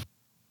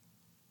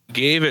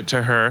 Gave it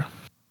to her.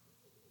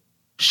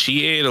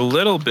 She ate a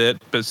little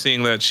bit, but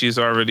seeing that she's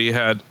already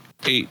had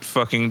 8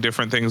 fucking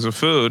different things of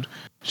food,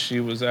 she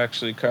was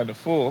actually kind of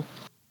full.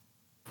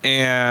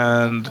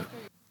 And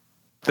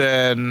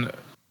then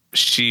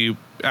she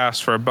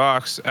asked for a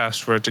box,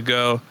 asked for it to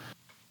go.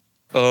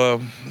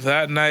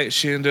 That night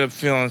she ended up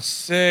feeling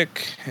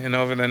sick, and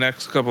over the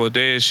next couple of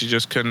days she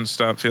just couldn't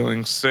stop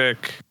feeling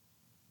sick,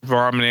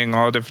 vomiting,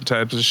 all different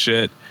types of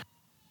shit.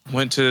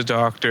 Went to the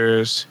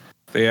doctors.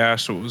 They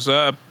asked what was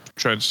up,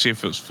 tried to see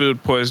if it was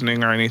food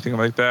poisoning or anything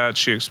like that.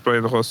 She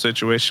explained the whole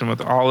situation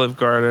with Olive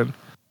Garden.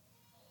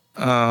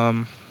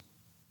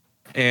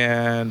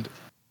 And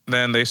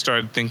then they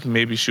started thinking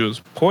maybe she was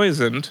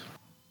poisoned,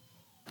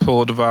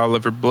 pulled a vial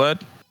of her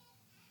blood,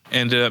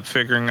 ended up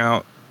figuring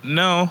out,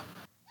 no,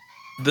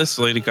 this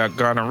lady got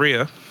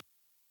gonorrhea.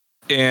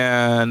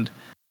 And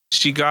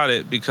she got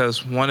it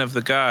because one of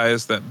the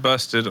guys that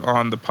busted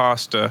on the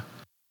pasta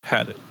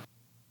had it.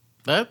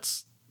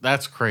 That's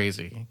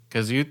crazy.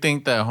 Because you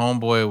think that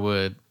homeboy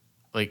would,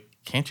 like,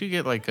 can't you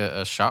get, like,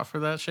 a shot for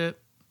that shit?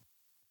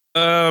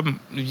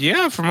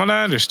 Yeah, from what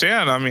I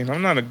understand. I mean,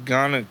 I'm not a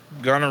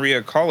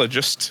gonorrhea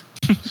ecologist.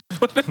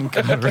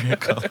 Gonorrhea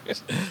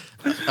colors.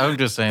 I'm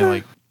just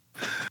saying,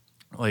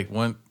 like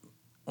when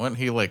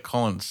he like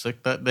calling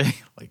sick that day,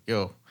 like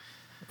yo.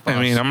 I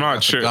mean, I'm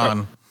not sure.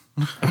 Gone.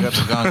 I got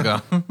the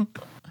gone.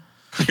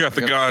 I got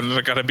the gone.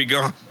 I gotta be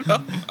gone. I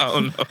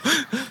don't know.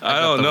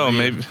 I don't know.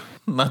 Maybe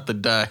not the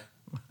die,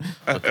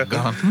 but the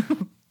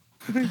gone.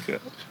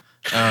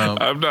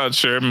 I'm not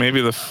sure.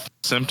 Maybe the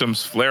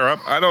symptoms flare up.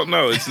 I don't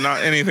know. It's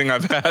not anything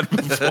I've had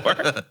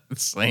before.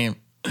 Same.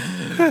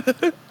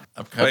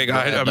 I'm kind of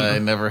glad I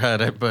never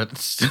had it, but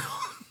still.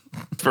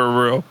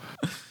 For real.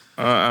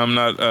 I'm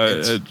not.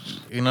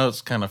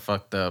 It's kind of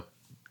fucked up.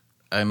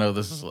 I know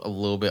this is a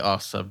little bit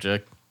off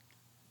subject,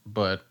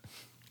 but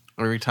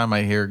every time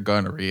I hear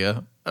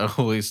gonorrhea, I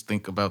always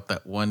think about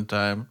that one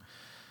time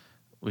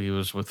we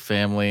was with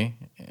family.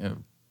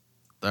 And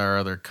our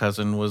other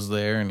cousin was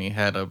there, and he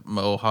had a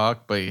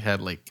mohawk, but he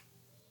had like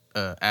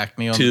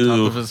acne on the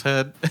top of his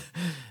head.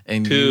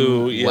 And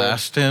you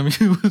lashed him.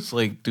 He was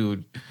like,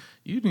 dude,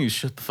 you need to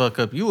shut the fuck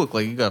up. You look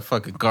like you got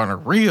fucking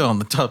gonorrhea on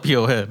the top of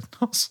your head.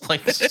 I was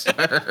like,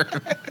 sir.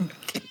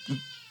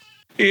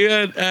 He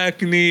had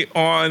acne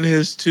on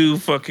his 2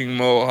 fucking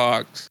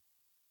mohawks.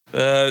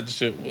 That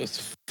shit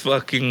was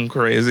fucking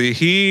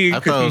crazy. I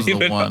thought it was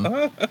the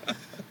one.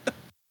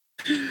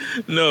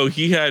 No,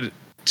 he had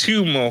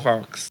 2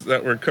 mohawks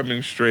that were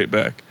coming straight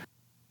back.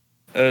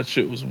 That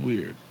shit was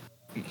weird.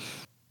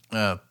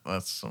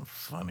 That's some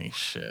funny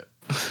shit.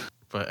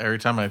 But every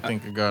time I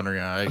think of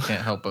gonorrhea, I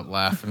can't help but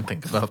laugh and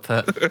think about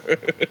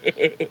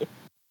that.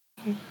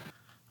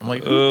 I'm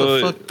like, who the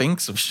fuck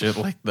thinks of shit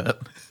like that?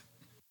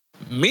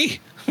 Me.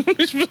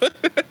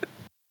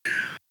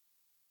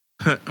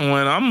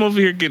 When I'm over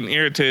here getting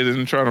irritated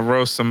and trying to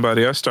roast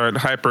somebody, I start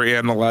hyper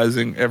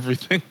analyzing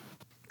everything.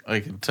 I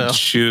can tell.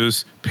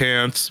 Shoes,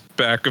 pants,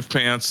 back of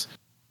pants.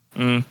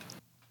 Make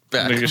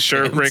his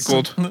shirt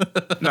wrinkled.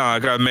 No, I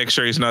gotta make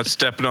sure he's not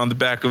stepping on the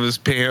back of his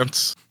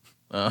pants.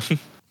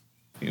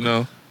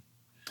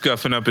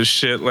 Scuffing up his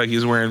shit like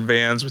he's wearing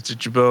Vans with the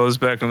Jabos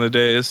back in the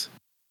days.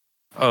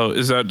 Oh,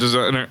 is that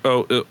designer?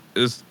 Oh,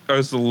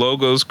 are the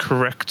logos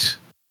correct?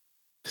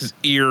 His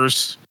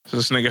ears.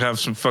 Does this nigga have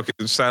some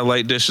fucking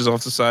satellite dishes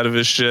off the side of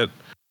his shit?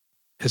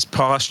 His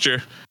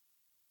posture.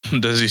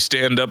 Does he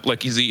stand up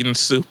like he's eating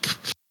soup?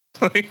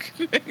 Like,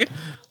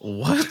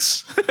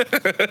 what?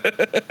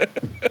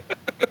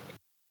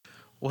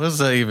 What does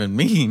that even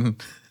mean?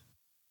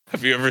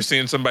 Have you ever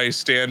seen somebody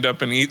stand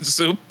up and eat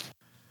soup?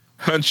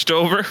 Hunched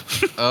over?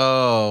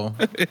 Oh.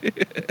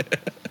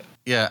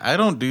 Yeah, I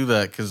don't do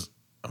that because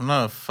I'm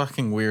not a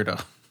fucking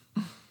weirdo.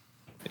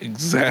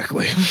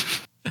 Exactly.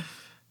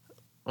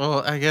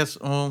 Well, I guess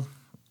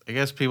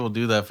people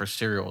do that for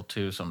cereal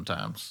too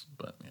sometimes,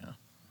 but yeah.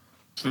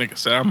 This nigga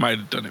said I might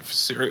have done it for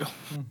cereal.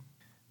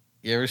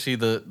 You ever see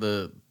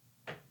the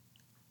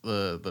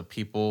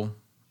people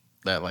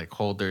that like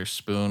hold their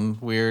spoon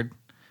weird?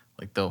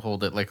 Like they'll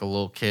hold it like a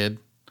little kid.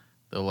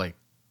 They'll like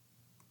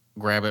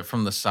grab it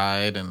from the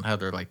side and have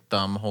their like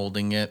thumb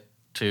holding it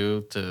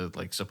too to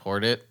like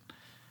support it.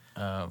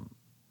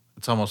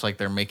 It's almost like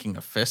they're making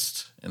a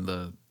fist and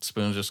the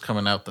spoon's just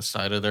coming out the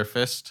side of their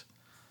fist.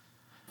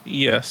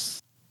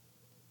 Yes.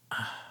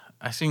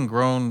 I've seen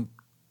grown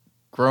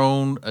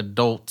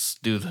adults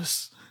do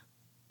this.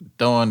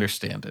 Don't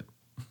understand it.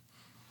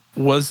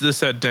 Was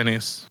this at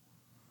Denny's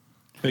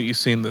that you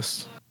seen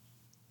this?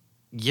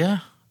 Yeah,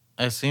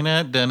 I seen it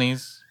at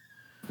Denny's.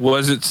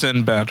 Was it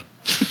Sinbad?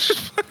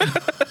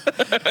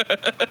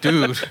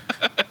 Dude,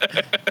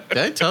 did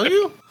I tell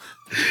you?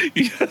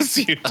 Yes,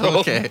 you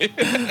told me.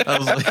 I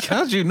was like,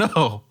 how'd you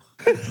know?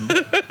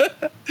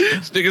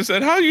 This nigga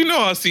said, how you know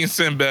I seen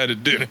Sinbad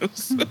at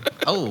Denny's?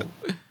 Oh,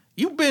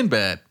 you been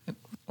bad.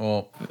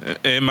 Well,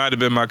 it might have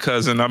been my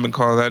cousin. I've been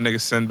calling that nigga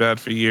Sinbad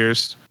for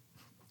years.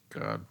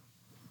 God.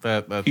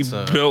 That's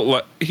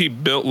he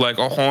built like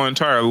a whole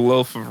entire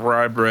loaf of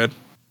rye bread.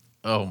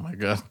 Oh my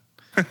god.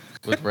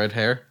 With red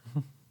hair?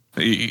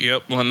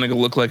 Yep, one nigga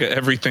looked like an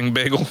everything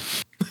bagel.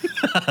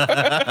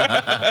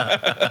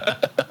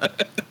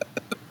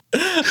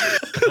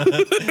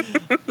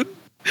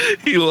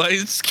 He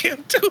light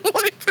skinned too,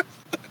 like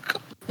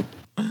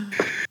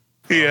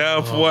he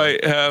half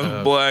white,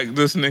 half black.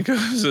 This nigga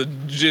is a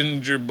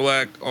ginger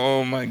black.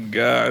 Oh my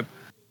god.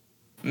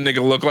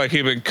 Nigga look like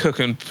he been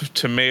cooking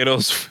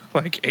tomatoes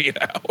for like 8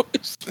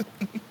 hours.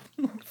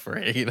 For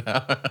 8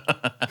 hours.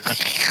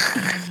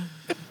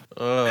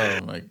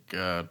 Oh my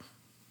god.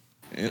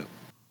 Yeah,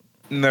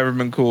 never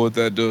been cool with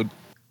that dude.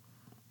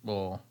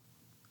 Well,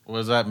 what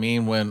does that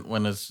mean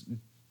when it's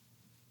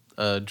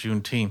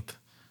Juneteenth?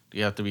 Do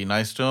you have to be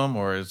nice to him,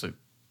 or is it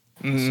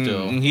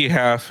still? He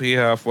half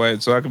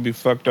white, so I could be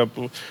fucked up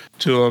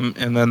to him,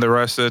 and then the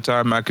rest of the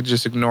time I could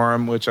just ignore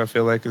him, which I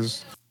feel like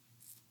is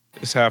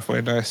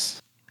halfway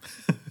nice.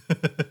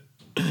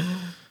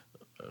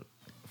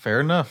 Fair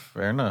enough.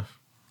 Fair enough.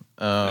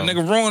 That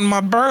nigga ruined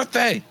my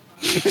birthday.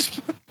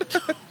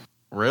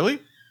 Really?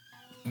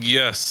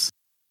 Yes.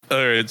 All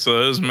right, so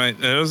it was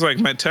like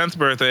my 10th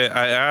birthday.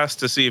 I asked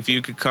to see if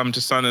you could come to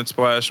Sun and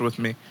Splash with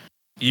me.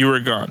 You were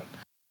gone.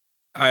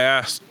 I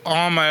asked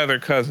all my other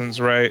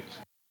cousins, right?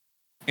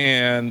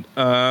 And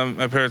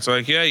my parents were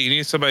like, "Yeah, you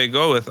need somebody to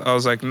go with." I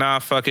was like, "Nah,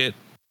 fuck it.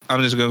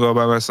 I'm just gonna go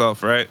by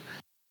myself, right?"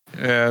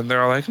 And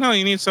they're all like, "No,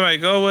 you need somebody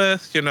to go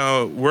with. You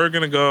know, we're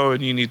gonna go,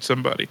 and you need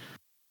somebody."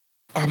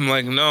 I'm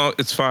like, "No,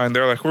 it's fine."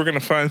 They're like, "We're gonna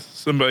find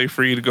somebody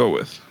for you to go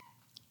with."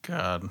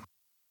 God.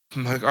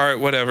 I'm like, "All right,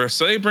 whatever."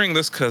 So they bring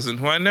this cousin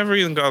who I never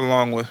even got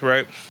along with,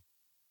 right?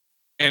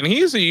 And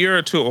he's a year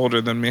or two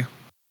older than me.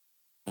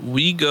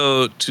 We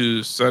go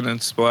to Sun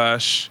and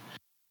Splash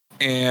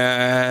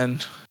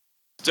and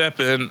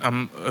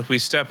we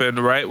step in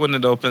right when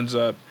it opens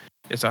up.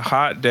 It's a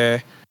hot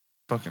day,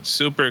 fucking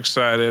super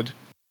excited.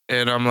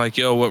 And I'm like,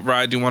 "Yo, what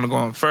ride do you want to go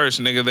on first,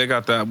 nigga?" They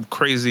got that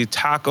crazy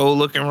taco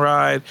looking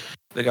ride.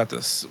 They got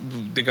this,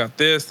 they got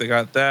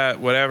that,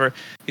 whatever.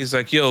 He's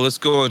like, "Yo, let's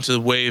go into the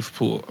wave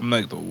pool." I'm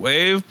like, "The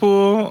wave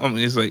pool?"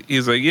 He's like,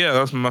 "Yeah,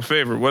 that's my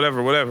favorite,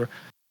 whatever." Like,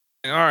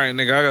 all right,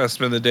 nigga, I gotta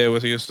spend the day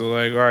with you. So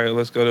like, all right,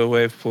 let's go to the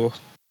wave pool.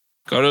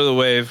 Go to the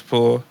wave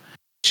pool,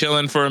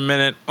 chilling for a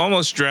minute,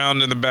 almost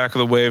drowned in the back of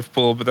the wave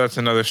pool, but that's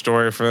another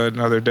story for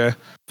another day.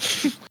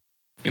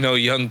 You know,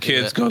 young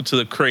kids go to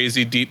the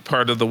crazy deep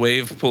part of the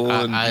wave pool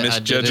and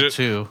misjudge it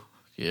too.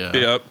 Yeah.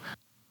 Yep.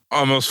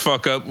 Almost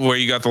fuck up where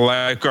you got the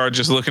lifeguard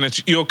just looking at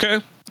you. "You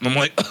okay?" I'm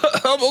like,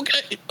 I'm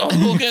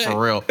okay.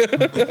 For real.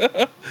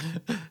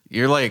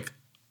 You're like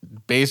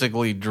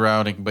basically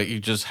drowning, but you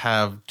just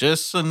have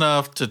just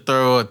enough to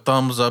throw a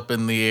thumbs up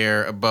in the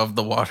air above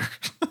the water.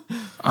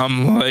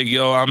 I'm like,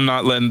 "Yo, I'm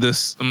not letting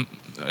this.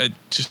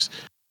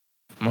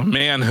 My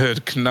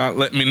manhood cannot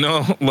let me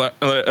know, let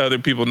other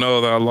people know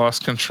that I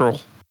lost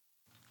control."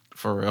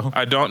 For real.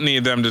 I don't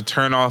need them to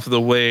turn off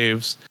the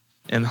waves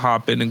and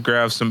hop in and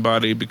grab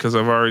somebody because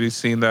I've already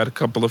seen that a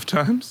couple of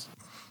times.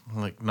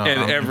 Like, no,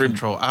 I'm in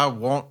control. I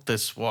want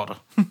this water.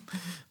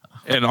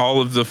 And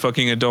all of the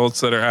fucking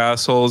adults that are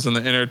assholes in the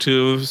inner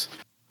tubes,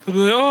 they'll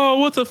be like, "Oh,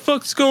 what the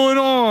fuck's going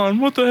on?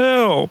 What the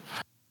hell?"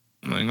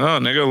 I'm like, "Oh,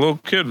 nigga, a little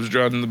kid was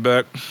driving in the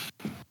back.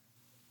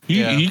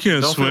 He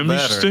can't swim.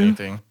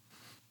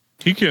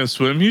 He can't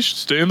swim. He should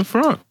stay in the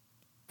front."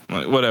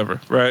 Like, whatever,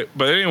 right?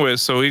 But anyway,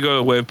 so we go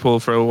to wave pool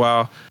for a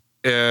while,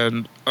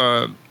 and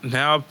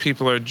now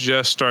people are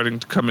just starting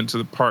to come into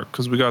the park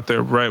because we got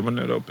there right when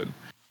it opened.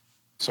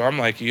 So I'm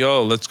like,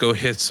 "Yo, let's go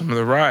hit some of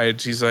the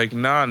rides." He's like,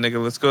 "Nah,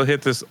 nigga, let's go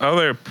hit this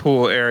other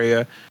pool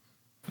area.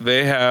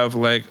 They have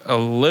like a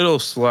little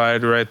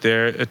slide right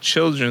there, a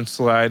children's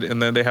slide,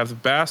 and then they have the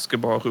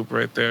basketball hoop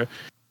right there.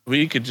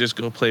 We could just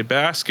go play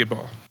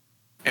basketball."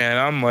 And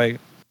I'm like,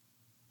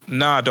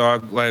 "Nah,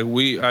 dog. Like,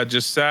 I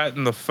just sat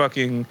in the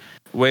fucking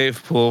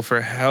wave pool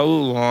for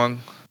hell long.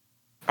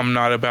 I'm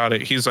not about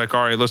it." He's like,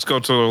 "All right, let's go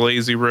to the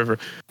lazy river."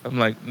 I'm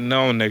like,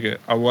 "No, nigga,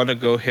 I want to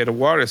go hit a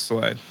water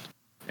slide."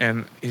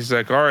 And he's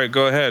like, "All right,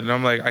 go ahead." And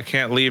I'm like, "I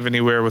can't leave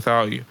anywhere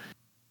without you."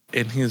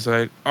 And he's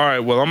like, "All right,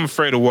 well, I'm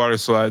afraid of water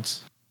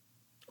slides."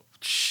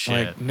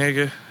 Shit.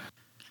 Like,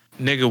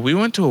 nigga, we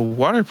went to a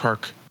water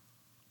park.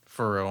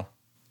 For real.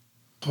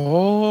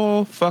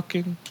 Whole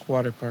fucking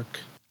water park.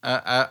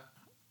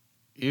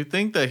 You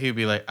think that he'd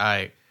be like, "All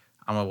right,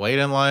 I'm gonna wait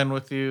in line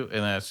with you,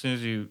 and as soon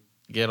as you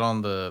get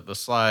on the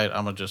slide,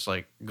 I'm gonna just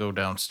like go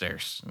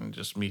downstairs and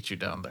just meet you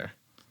down there."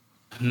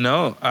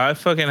 No, I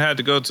fucking had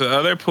to go to the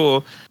other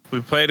pool. We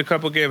played a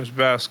couple games of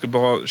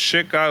basketball.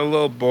 Shit got a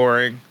little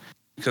boring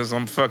because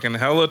I'm fucking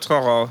hella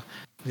tall.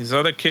 These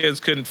other kids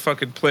couldn't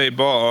fucking play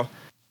ball.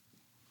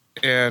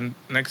 And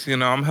next thing you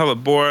know, I'm hella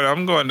bored.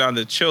 I'm going down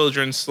the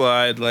children's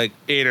slide like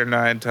 8 or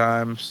 9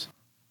 times.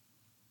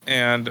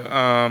 And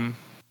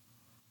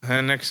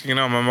next thing you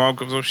know, my mom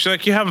comes up. She's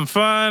like, "You having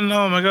fun?"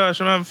 "Oh my gosh,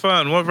 I'm having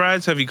fun. What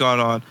rides have you gone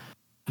on?"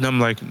 And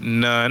I'm like,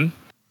 "None."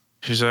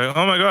 She's like,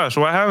 "Oh my gosh,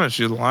 why haven't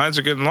you? The lines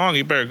are getting long.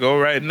 You better go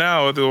right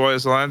now.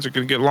 Otherwise, the lines are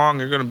going to get long.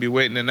 You're going to be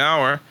waiting an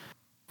hour."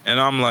 And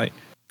I'm like,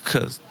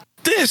 "Cause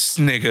this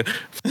nigga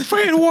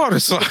afraid of water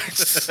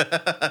slides."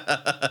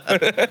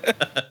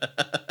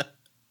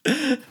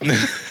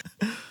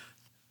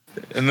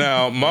 And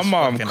now my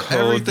mom called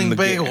everything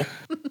bagel.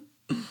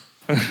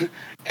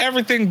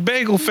 Everything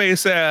bagel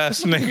face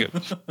ass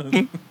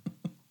nigga.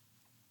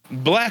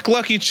 Black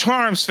Lucky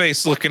Charms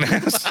face looking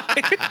ass.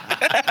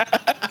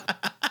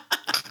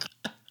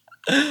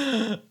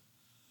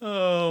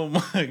 Oh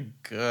my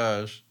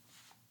gosh.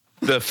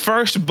 The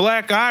first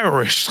Black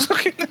Irish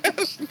looking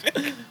ass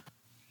nigga.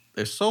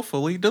 They're so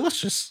fully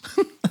delicious.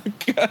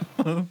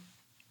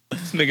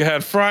 This nigga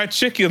had fried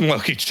chicken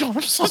Lucky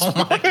Charms.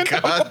 Oh my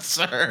God,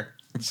 sir.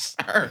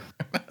 Sir.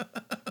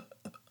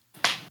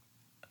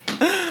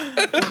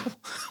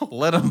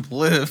 Let him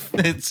live.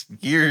 It's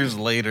years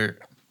later.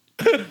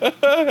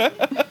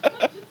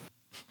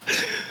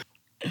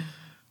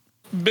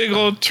 Big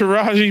old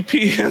Taraji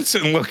P.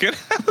 Henson looking.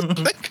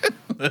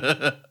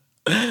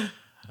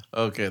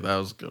 Okay, that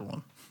was a good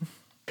one.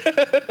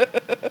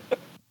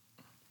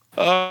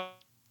 All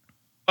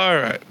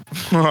right.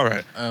 All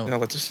right. Oh. Now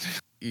let's just.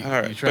 You- All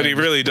right, but he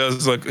really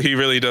does look. He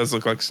really does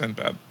look like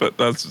Sinbad. But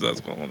that's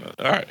going on.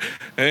 All right.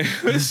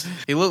 Anyways,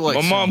 He looked like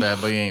my mom-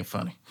 Sinbad, but he ain't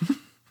funny.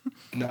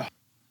 no.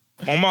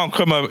 My mom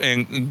come up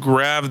and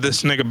grab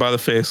this nigga by the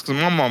face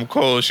because my mom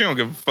cold. She don't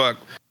give a fuck.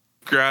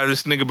 Grab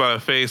this nigga by the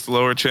face,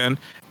 lower chin,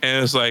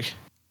 and it's like,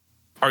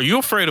 "Are you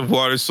afraid of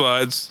water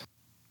slides?"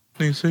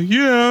 And he said,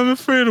 "Yeah, I'm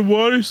afraid of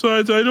water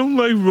slides. I don't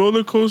like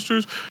roller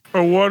coasters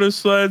or water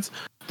slides.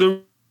 The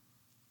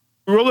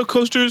roller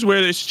coasters where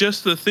it's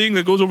just the thing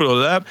that goes over the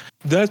lap,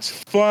 that's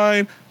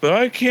fine, but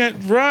I can't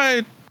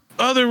ride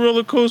other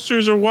roller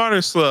coasters or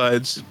water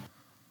slides."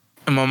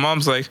 And my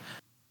mom's like,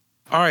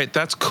 "All right,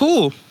 that's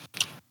cool.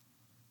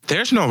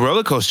 There's no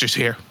roller coasters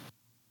here.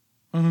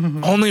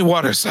 Only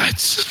water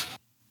slides."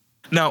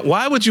 Now,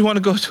 why would you want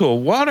to go to a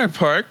water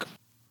park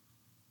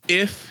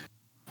if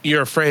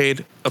you're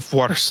afraid of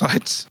water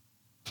slides?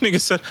 Nigga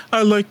said,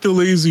 "I like the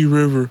lazy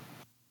river."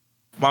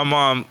 My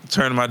mom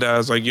turned to my dad. I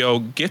was like, "Yo,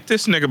 get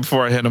this nigga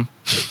before I hit him."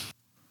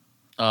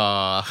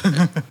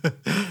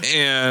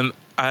 And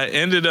I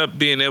ended up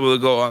being able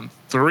to go on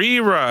 3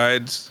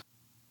 rides,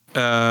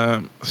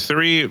 rides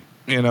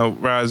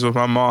with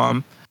my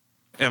mom.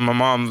 And my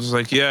mom was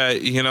like, "Yeah,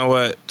 you know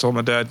what?" Told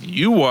my dad,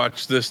 "You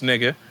watch this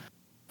nigga,"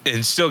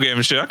 and still gave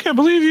him shit. "I can't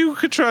believe you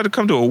could try to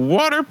come to a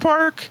water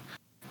park."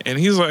 And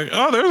he's like,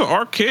 "Oh, there's an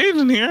arcade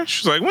in here."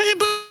 She's like, "Wait,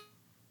 but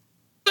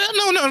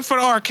no, nothing for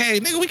the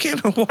arcade, nigga. We came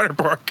to a water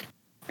park."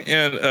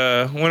 And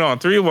went on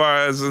 3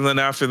 rides, and then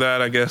after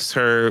that, I guess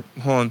her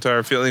whole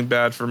entire feeling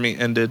bad for me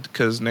ended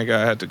because nigga,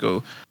 I had to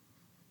go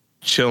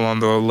chill on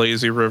the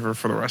lazy river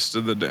for the rest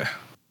of the day.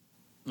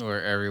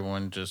 Where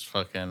everyone just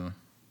fucking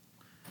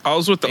I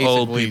was with the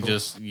old basically people.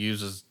 just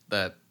uses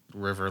that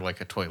river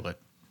like a toilet.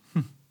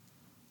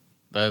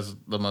 That's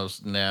the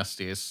most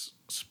nastiest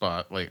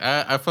spot. Like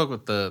I fuck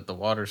with the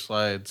water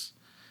slides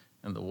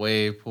and the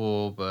wave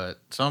pool, but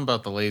something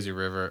about the lazy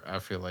river, I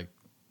feel like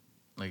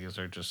niggas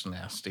are just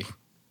nasty.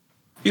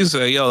 You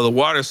say, "Yo, the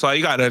water slide,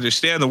 you gotta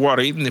understand the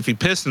water. Even if you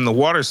piss in the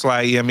water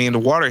slide, I mean, the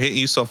water hit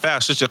you so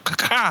fast, it's just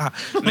caca,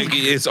 nigga,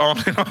 it's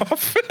on and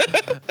off."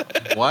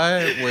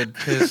 Why would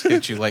piss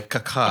hit you like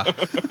caca?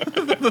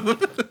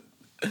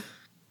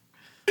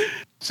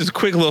 It's just a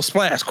quick little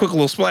splash.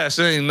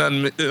 It ain't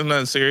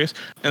nothing serious.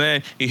 And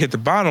then you hit the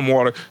bottom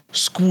water,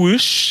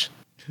 squish,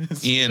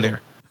 you in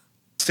there,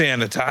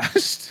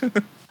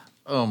 sanitized.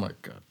 Oh my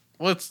God.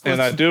 Let's And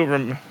I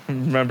do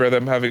remember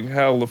them having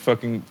hell of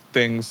fucking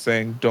things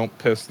saying, "Don't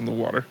piss in the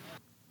water."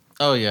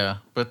 Oh yeah,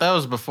 but that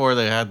was before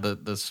they had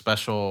the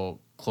special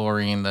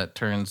chlorine that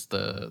turns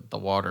the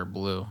water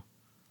blue.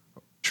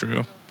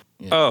 True.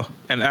 Yeah. Oh,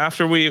 and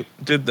after we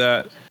did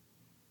that,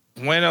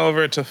 went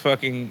over to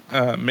fucking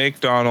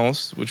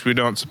McDonald's, which we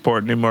don't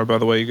support anymore, by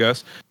the way, you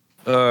guys.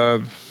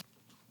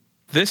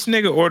 This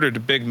nigga ordered a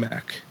Big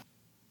Mac,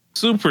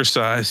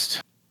 supersized.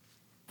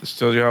 Just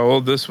told you how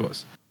old this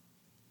was.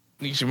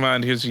 Keep in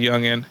mind, here's a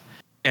youngin',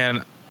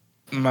 and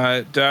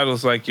my dad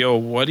was like, "Yo,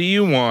 what do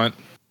you want?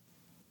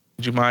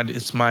 Would you mind?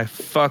 It's my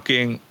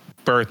fucking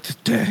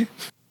birthday."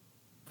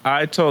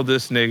 I told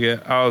this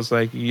nigga, I was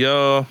like,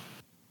 "Yo,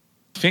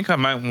 I think I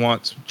might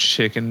want some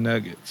chicken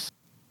nuggets."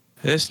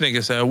 This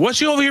nigga said, "What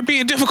you over here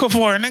being difficult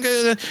for,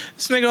 nigga?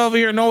 This nigga over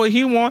here know what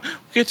he want.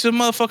 Get to the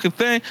motherfucking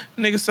thing."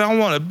 Nigga said, "I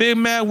want a Big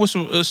Mac with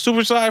some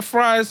supersized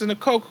fries and a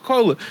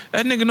Coca-Cola."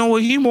 That nigga know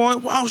what he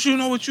want. Why don't you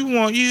know what you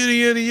want? Yada,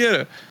 yada,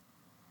 yada.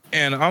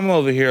 And I'm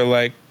over here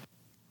like,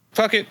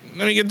 fuck it.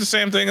 Let me get the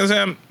same thing as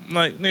him.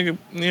 Like, nigga,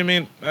 you know what I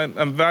mean?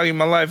 I'm valuing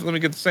my life. Let me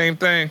get the same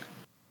thing.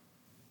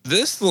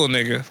 This little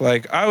nigga,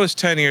 like, I was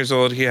 10 years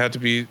old. He had to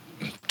be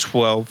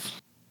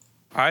 12.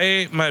 I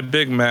ate my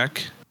Big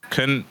Mac.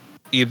 Couldn't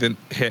even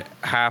hit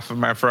half of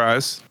my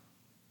fries.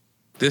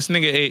 This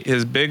nigga ate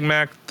his Big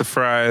Mac, the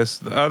fries,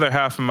 the other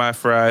half of my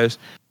fries,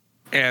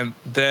 and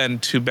then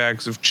 2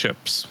 bags of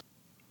chips.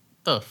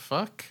 The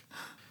fuck?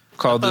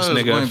 Called this I thought it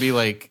was nigga. going to be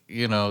like,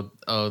 he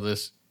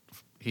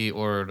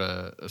ordered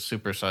a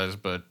supersize,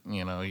 but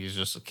he's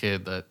just a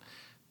kid that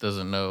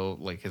doesn't know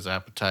like his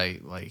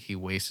appetite. Like he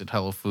wasted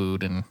hella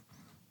food and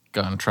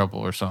got in trouble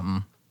or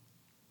something.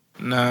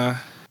 Nah,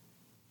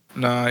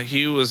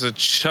 he was a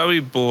chubby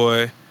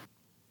boy,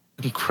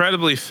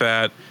 incredibly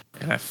fat,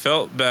 and I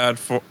felt bad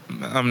for.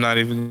 I'm not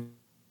even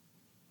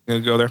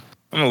gonna go there.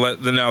 I'm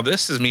gonna now.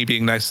 This is me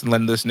being nice and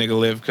letting this nigga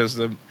live because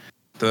the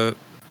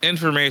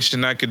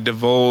information I could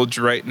divulge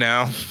right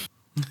now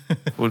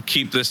would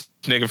keep this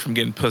nigga from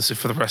getting pussy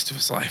for the rest of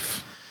his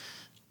life.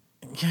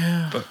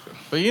 Yeah,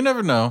 but you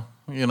never know.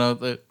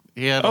 That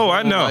He had a Oh,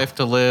 I whole know. life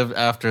to live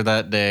after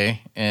that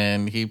day,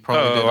 and he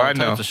probably Oh, did all I types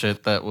know. of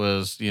shit that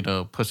was,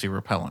 pussy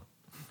repellent.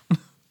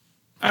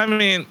 I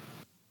mean,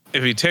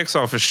 if he takes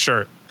off his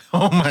shirt,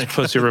 Oh my it's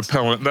pussy god,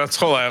 repellent.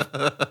 That's all I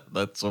have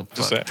that's so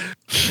to say.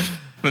 fucked.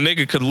 The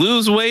nigga could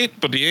lose weight,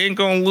 but he ain't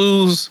gonna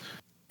lose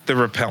the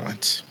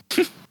repellent.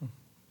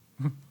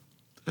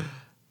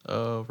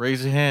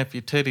 Raise your hand if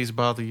your titties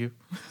bother you.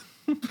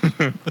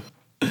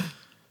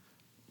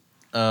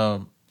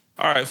 All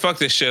right, fuck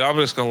this shit. I'm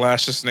just gonna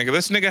lash this nigga.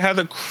 This nigga had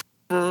the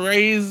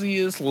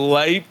craziest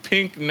light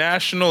pink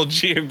National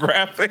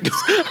Geographic in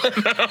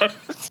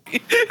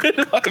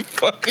my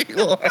fucking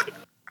life.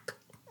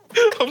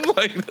 I'm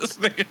like, this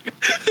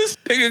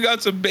nigga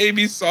got some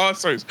baby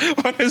saucers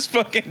on his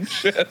fucking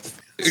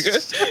chest.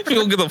 You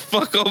don't get the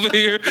fuck over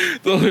here.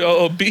 Those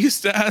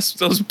obese ass,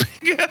 those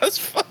big ass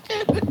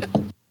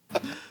fucking.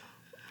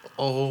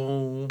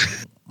 Oh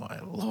my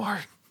lord.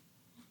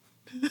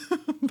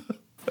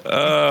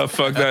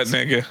 Fuck that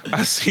nigga.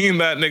 I seen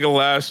that nigga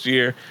last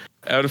year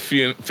at a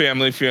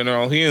family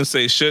funeral. He didn't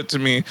say shit to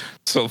me,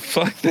 so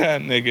fuck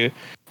that nigga.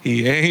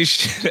 He ain't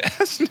shit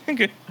ass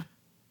nigga.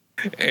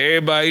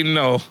 Everybody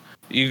know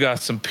you got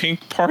some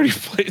pink party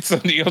plates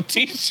under your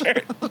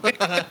t-shirt.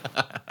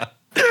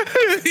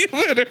 You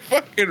better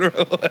fucking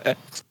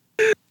relax.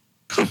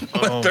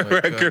 Oh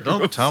my God.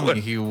 Don't tell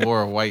me he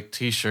wore a white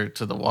t-shirt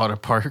to the water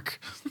park.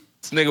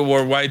 This nigga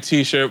wore a white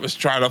t-shirt, was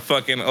trying to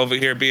fucking over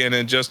here being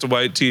in just a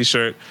white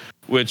t-shirt,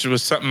 which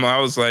was something I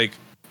was like,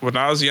 when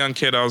I was a young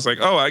kid, I was like,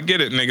 oh, I get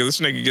it, nigga. This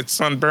nigga gets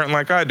sunburnt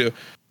like I do.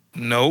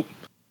 Nope.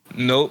 I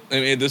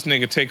mean, this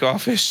nigga take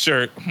off his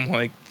shirt. I'm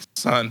like,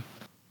 son.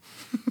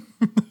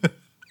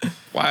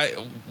 Why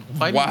do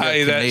you got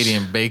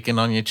Canadian bacon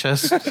on your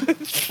chest?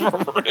 For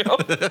real?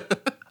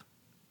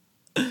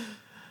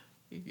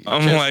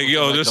 I'm like,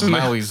 yo, like this a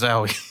Maui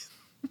Zowie.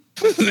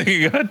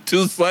 nigga got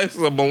 2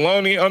 slices of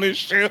bologna on his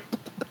shit.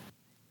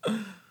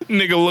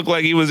 Nigga looked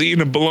like he was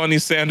eating a bologna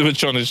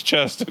sandwich on his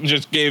chest and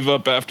just gave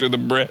up after the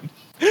bread.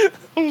 I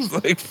was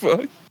like,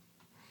 fuck.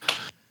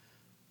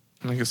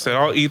 Nigga said,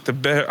 I'll eat the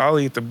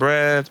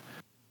bread.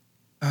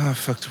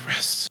 Fuck the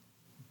rest.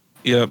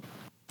 Yep.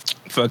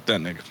 Fuck that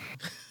nigga.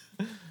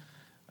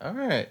 All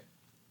right.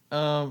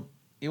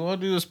 You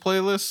want to do this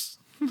playlist?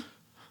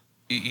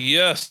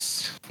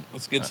 Yes.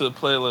 Let's get to the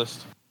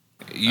playlist.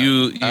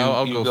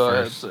 I'll go go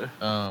first. ahead,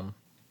 sir.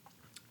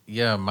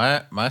 Yeah,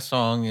 my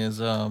song is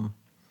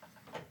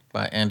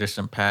by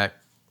Anderson .Paak,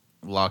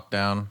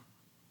 Lockdown.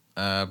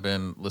 I've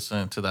been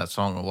listening to that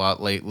song a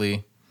lot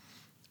lately.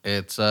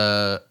 It's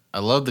I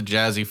love the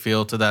jazzy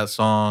feel to that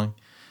song.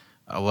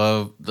 I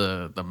love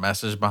the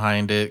message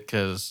behind it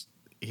because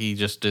he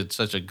just did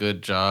such a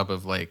good job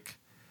of like,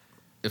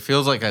 it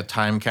feels like a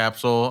time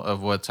capsule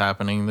of what's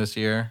happening this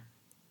year,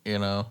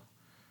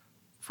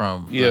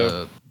 from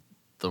the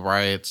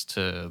riots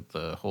to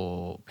the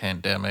whole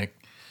pandemic,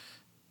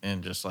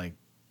 and just like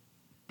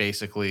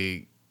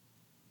basically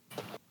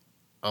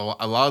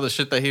a lot of the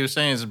shit that he was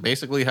saying is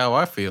basically how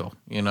I feel,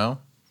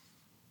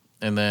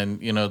 And then,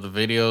 the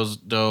video's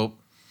dope.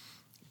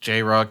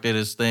 J-Rock did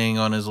his thing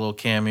on his little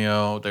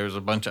cameo. There was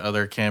a bunch of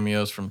other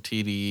cameos from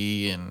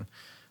TDE and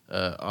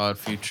Odd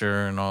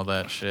Future and all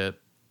that shit.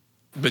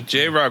 But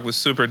J-Rock was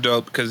super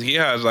dope because he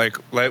had like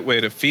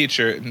lightweight a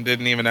feature and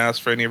didn't even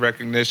ask for any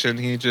recognition.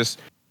 He just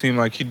seemed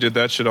like he did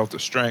that shit off the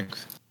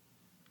strength.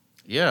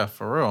 Yeah,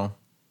 for real.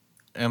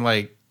 And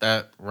like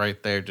that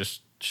right there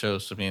just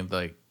shows to me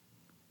like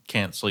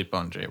can't sleep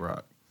on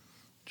J-Rock.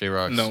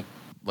 J-Rock's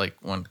like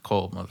one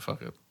cold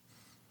motherfucker.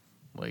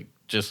 Like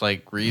just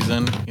like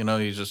Reason,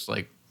 he's just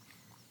like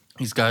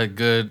he's got a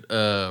good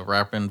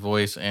rapping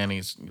voice and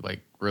he's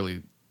like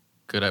really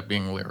good at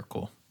being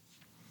lyrical.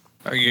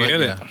 I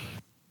get it.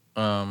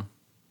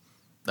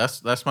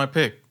 That's my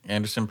pick.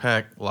 Anderson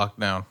 .Paak,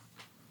 Lockdown.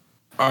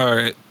 All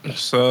right.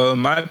 So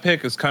my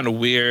pick is kind of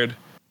weird.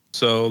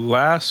 So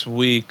last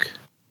week,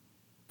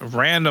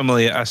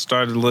 randomly, I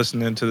started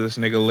listening to this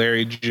nigga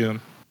Larry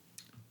June.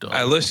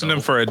 I listened to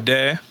him for a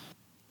day.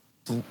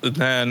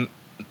 Then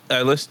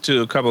I listened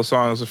to a couple of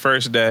songs the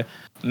first day.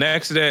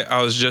 Next day,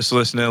 I was just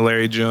listening to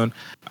Larry June.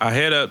 I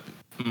hit up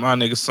my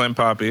nigga Slim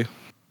Poppy.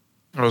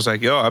 I was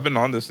like, yo, I've been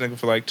on this nigga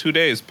for like 2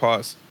 days.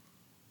 Pause.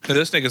 And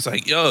this nigga's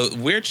like, yo,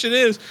 weird shit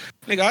is,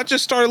 nigga, I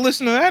just started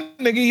listening to that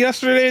nigga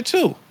yesterday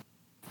too.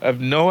 I have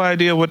no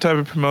idea what type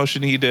of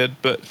promotion he did,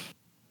 but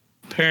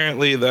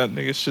apparently that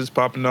nigga shit's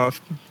popping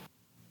off.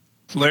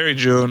 Larry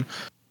June,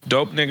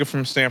 dope nigga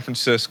from San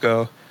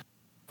Francisco.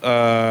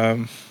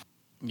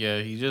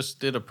 Yeah, he just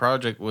did a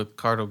project with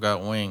Cardo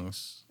Got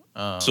Wings.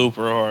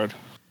 Super hard.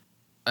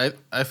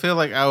 I feel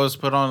like I was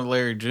put on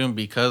Larry June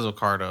because of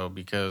Cardo,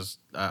 because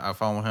I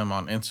follow him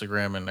on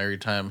Instagram, and every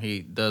time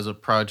he does a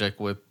project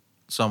with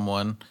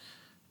someone,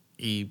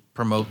 he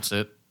promotes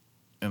it,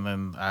 and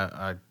then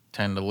I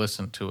tend to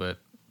listen to it.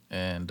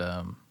 And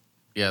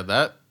yeah,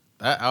 that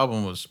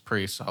album was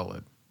pretty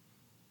solid.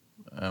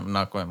 I'm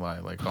not going to lie.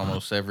 Like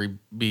almost every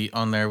beat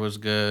on there was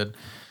good.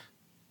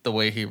 The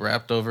way he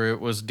rapped over it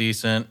was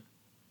decent.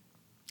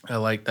 I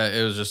like that.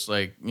 It was just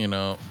like,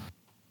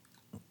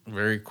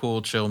 Very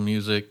cool, chill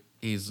music.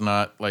 He's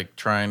not like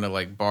trying to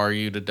like bar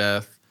you to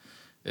death.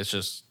 It's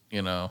just,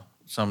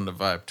 something to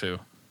vibe to.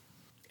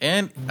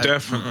 And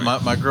Definitely.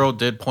 my girl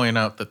did point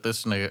out that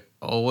this nigga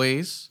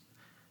always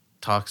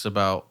talks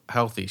about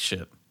healthy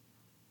shit.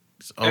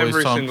 He's always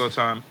Every talking. single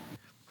time.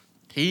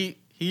 He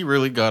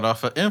really got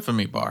off an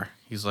infamy bar.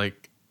 He's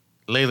like,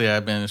 lately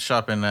I've been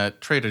shopping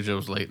at Trader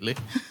Joe's lately.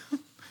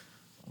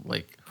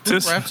 Like, who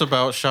raps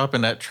about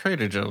shopping at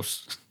Trader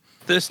Joe's?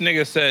 This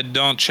nigga said,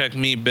 "Don't check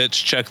me,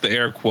 bitch. Check the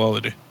air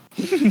quality."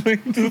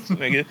 Like, this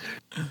nigga.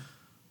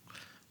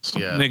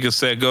 Yeah. Nigga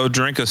said, "Go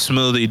drink a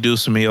smoothie, do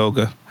some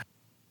yoga."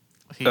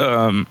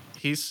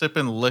 He's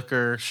sipping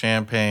liquor,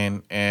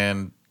 champagne,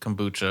 and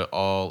kombucha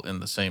all in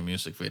the same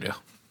music video.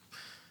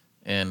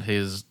 And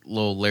his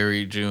little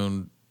Larry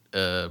June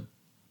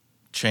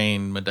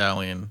chain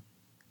medallion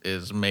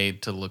is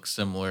made to look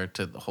similar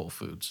to the Whole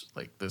Foods.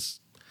 Like this,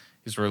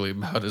 he's really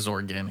about his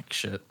organic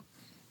shit.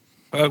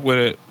 Fuck with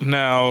it.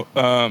 Now,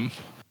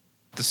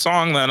 the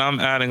song that I'm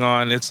adding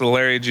on, it's the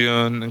Larry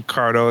June and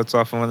Cardo. It's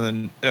off of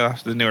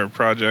the newer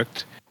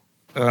project.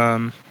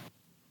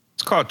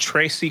 It's called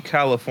Tracy,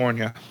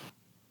 California.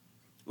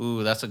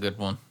 Ooh, that's a good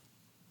one.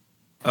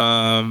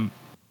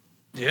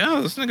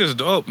 Yeah, this nigga's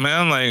dope,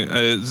 man. Like,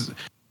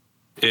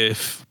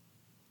 if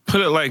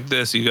put it like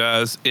this, you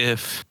guys,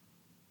 if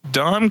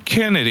Dom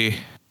Kennedy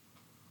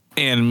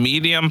and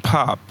Medium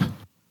Pop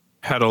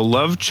had a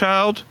love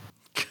child,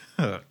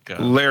 Oh, God.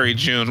 Larry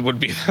June would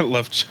be that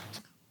love child.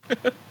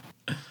 That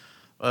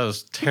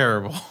was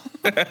terrible.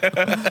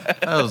 That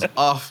was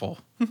awful.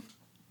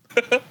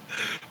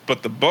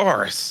 But the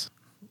bars.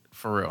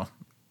 For real.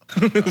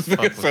 This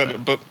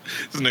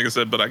nigga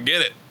said, but I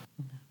get it.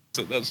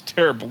 So that's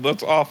terrible.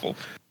 That's awful.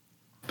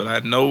 But I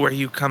know where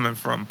you coming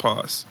from,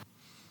 pause.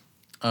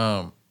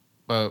 But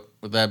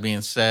with that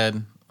being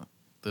said,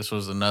 this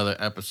was another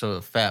episode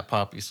of Fat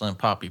Poppy Slim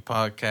Poppy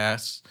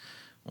Podcast.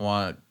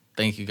 Want to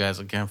thank you guys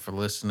again for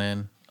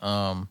listening.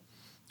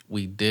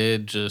 We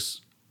did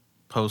just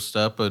post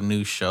up a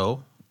new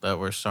show that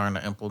we're starting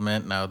to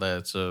implement now that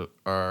it's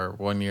our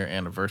 1 year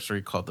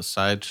anniversary called The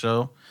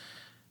Sideshow.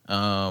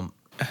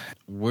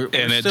 We're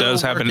it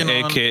does have an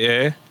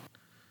AKA,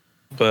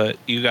 but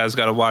you guys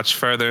got to watch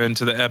further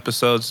into the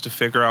episodes to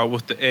figure out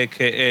what the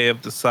AKA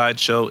of the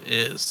Sideshow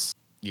is.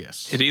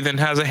 Yes. It even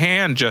has a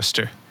hand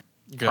gesture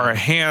or a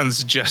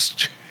hands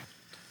gesture.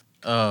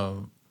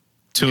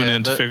 Tune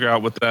in to figure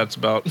out what that's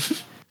about.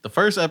 The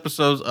first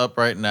episode's up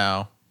right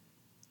now.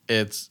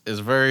 It's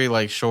very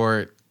like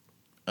short.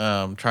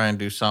 Try and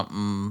do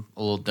something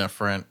a little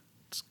different.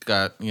 It's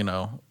got,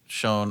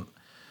 shown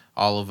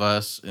all of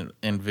us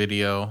in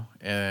video,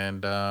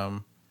 and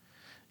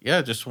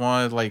just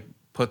want to like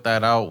put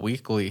that out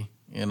weekly,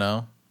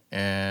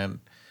 and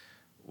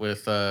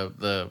with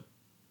the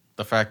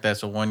fact that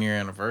it's a 1 year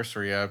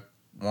anniversary, I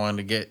wanted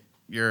to get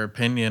your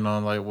opinion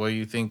on like what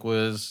you think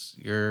was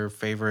your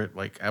favorite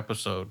like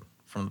episode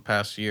from the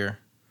past year.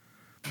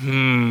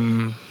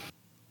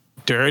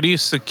 Dirty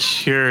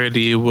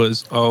Security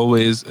was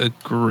always a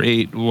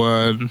great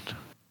one,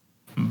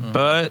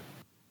 but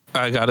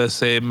I gotta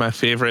say my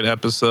favorite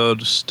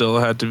episode still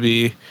had to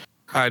be,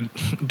 I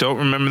don't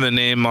remember the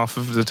name off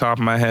of the top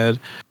of my head,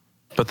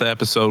 but the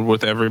episode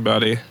with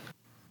everybody.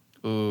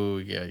 Ooh,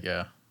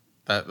 yeah.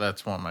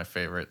 That's one of my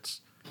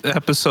favorites.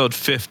 Episode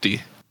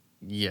 50.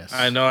 Yes.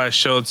 I know I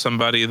showed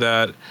somebody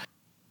that,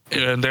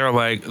 and they're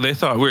like, they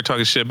thought we were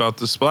talking shit about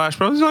the Splash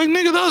Bros. Like,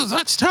 nigga,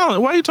 that's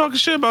talent. Why are you talking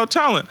shit about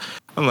talent?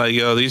 I'm like,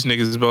 yo, these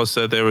niggas both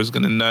said they was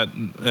gonna nut.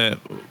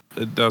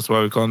 That's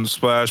why we call them the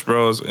Splash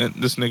Bros. And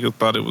this nigga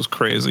thought it was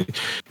crazy.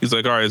 He's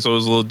like, all right, so it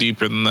was a little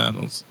deeper than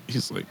that.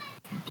 He's like,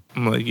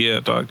 I'm like, yeah,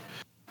 dog.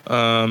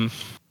 But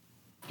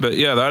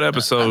yeah, that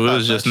episode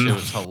was just. That shit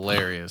was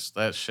hilarious.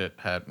 That shit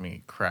had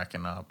me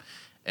cracking up.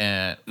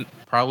 And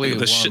probably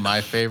one of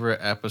my favorite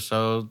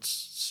episodes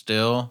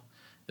still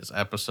is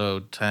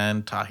episode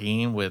 10,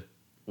 Tahin, with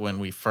when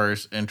we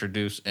first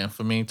introduced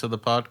Infamy to the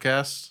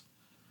podcast.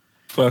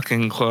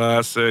 Fucking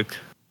classic.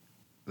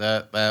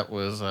 That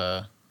was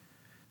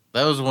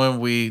when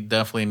we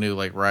definitely knew,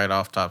 like, right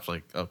off tops,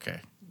 like,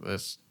 okay,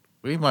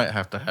 we might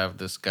have to have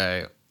this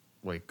guy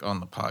like on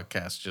the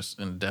podcast just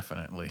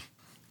indefinitely,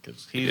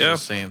 because he's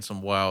just saying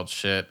some wild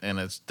shit, and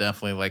it's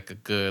definitely like a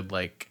good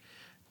like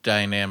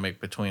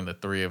dynamic between the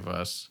three of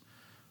us.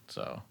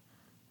 So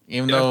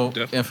even though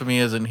Infamy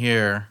isn't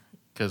here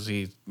because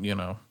he's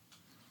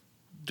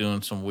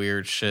doing some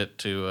weird shit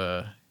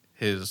to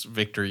his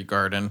victory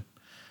garden.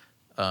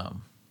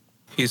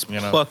 He's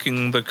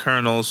plucking the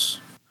kernels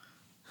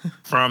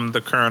from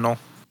the kernel.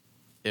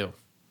 Ew.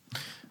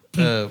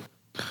 But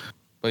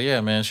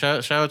yeah, man,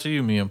 shout out to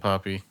you, me and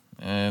Poppy.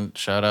 And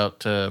shout out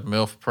to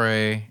MILF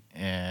Prey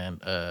and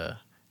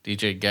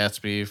DJ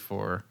Gatsby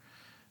for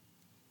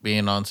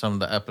being on some of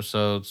the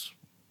episodes.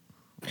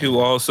 Who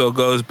also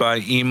goes by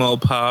Emo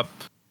Pop.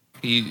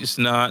 He's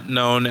not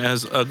known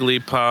as Ugly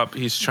Pop.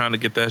 He's trying to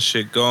get that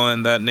shit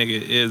going. That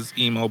nigga is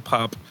Emo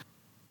Pop.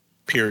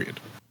 Period.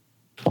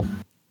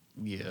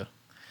 Yeah.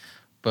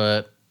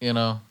 But,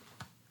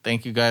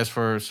 thank you guys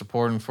for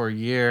supporting for a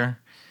year.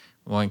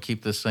 want to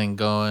keep this thing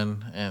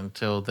going.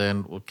 Until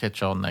then, we'll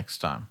catch y'all next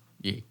time.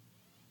 Yee.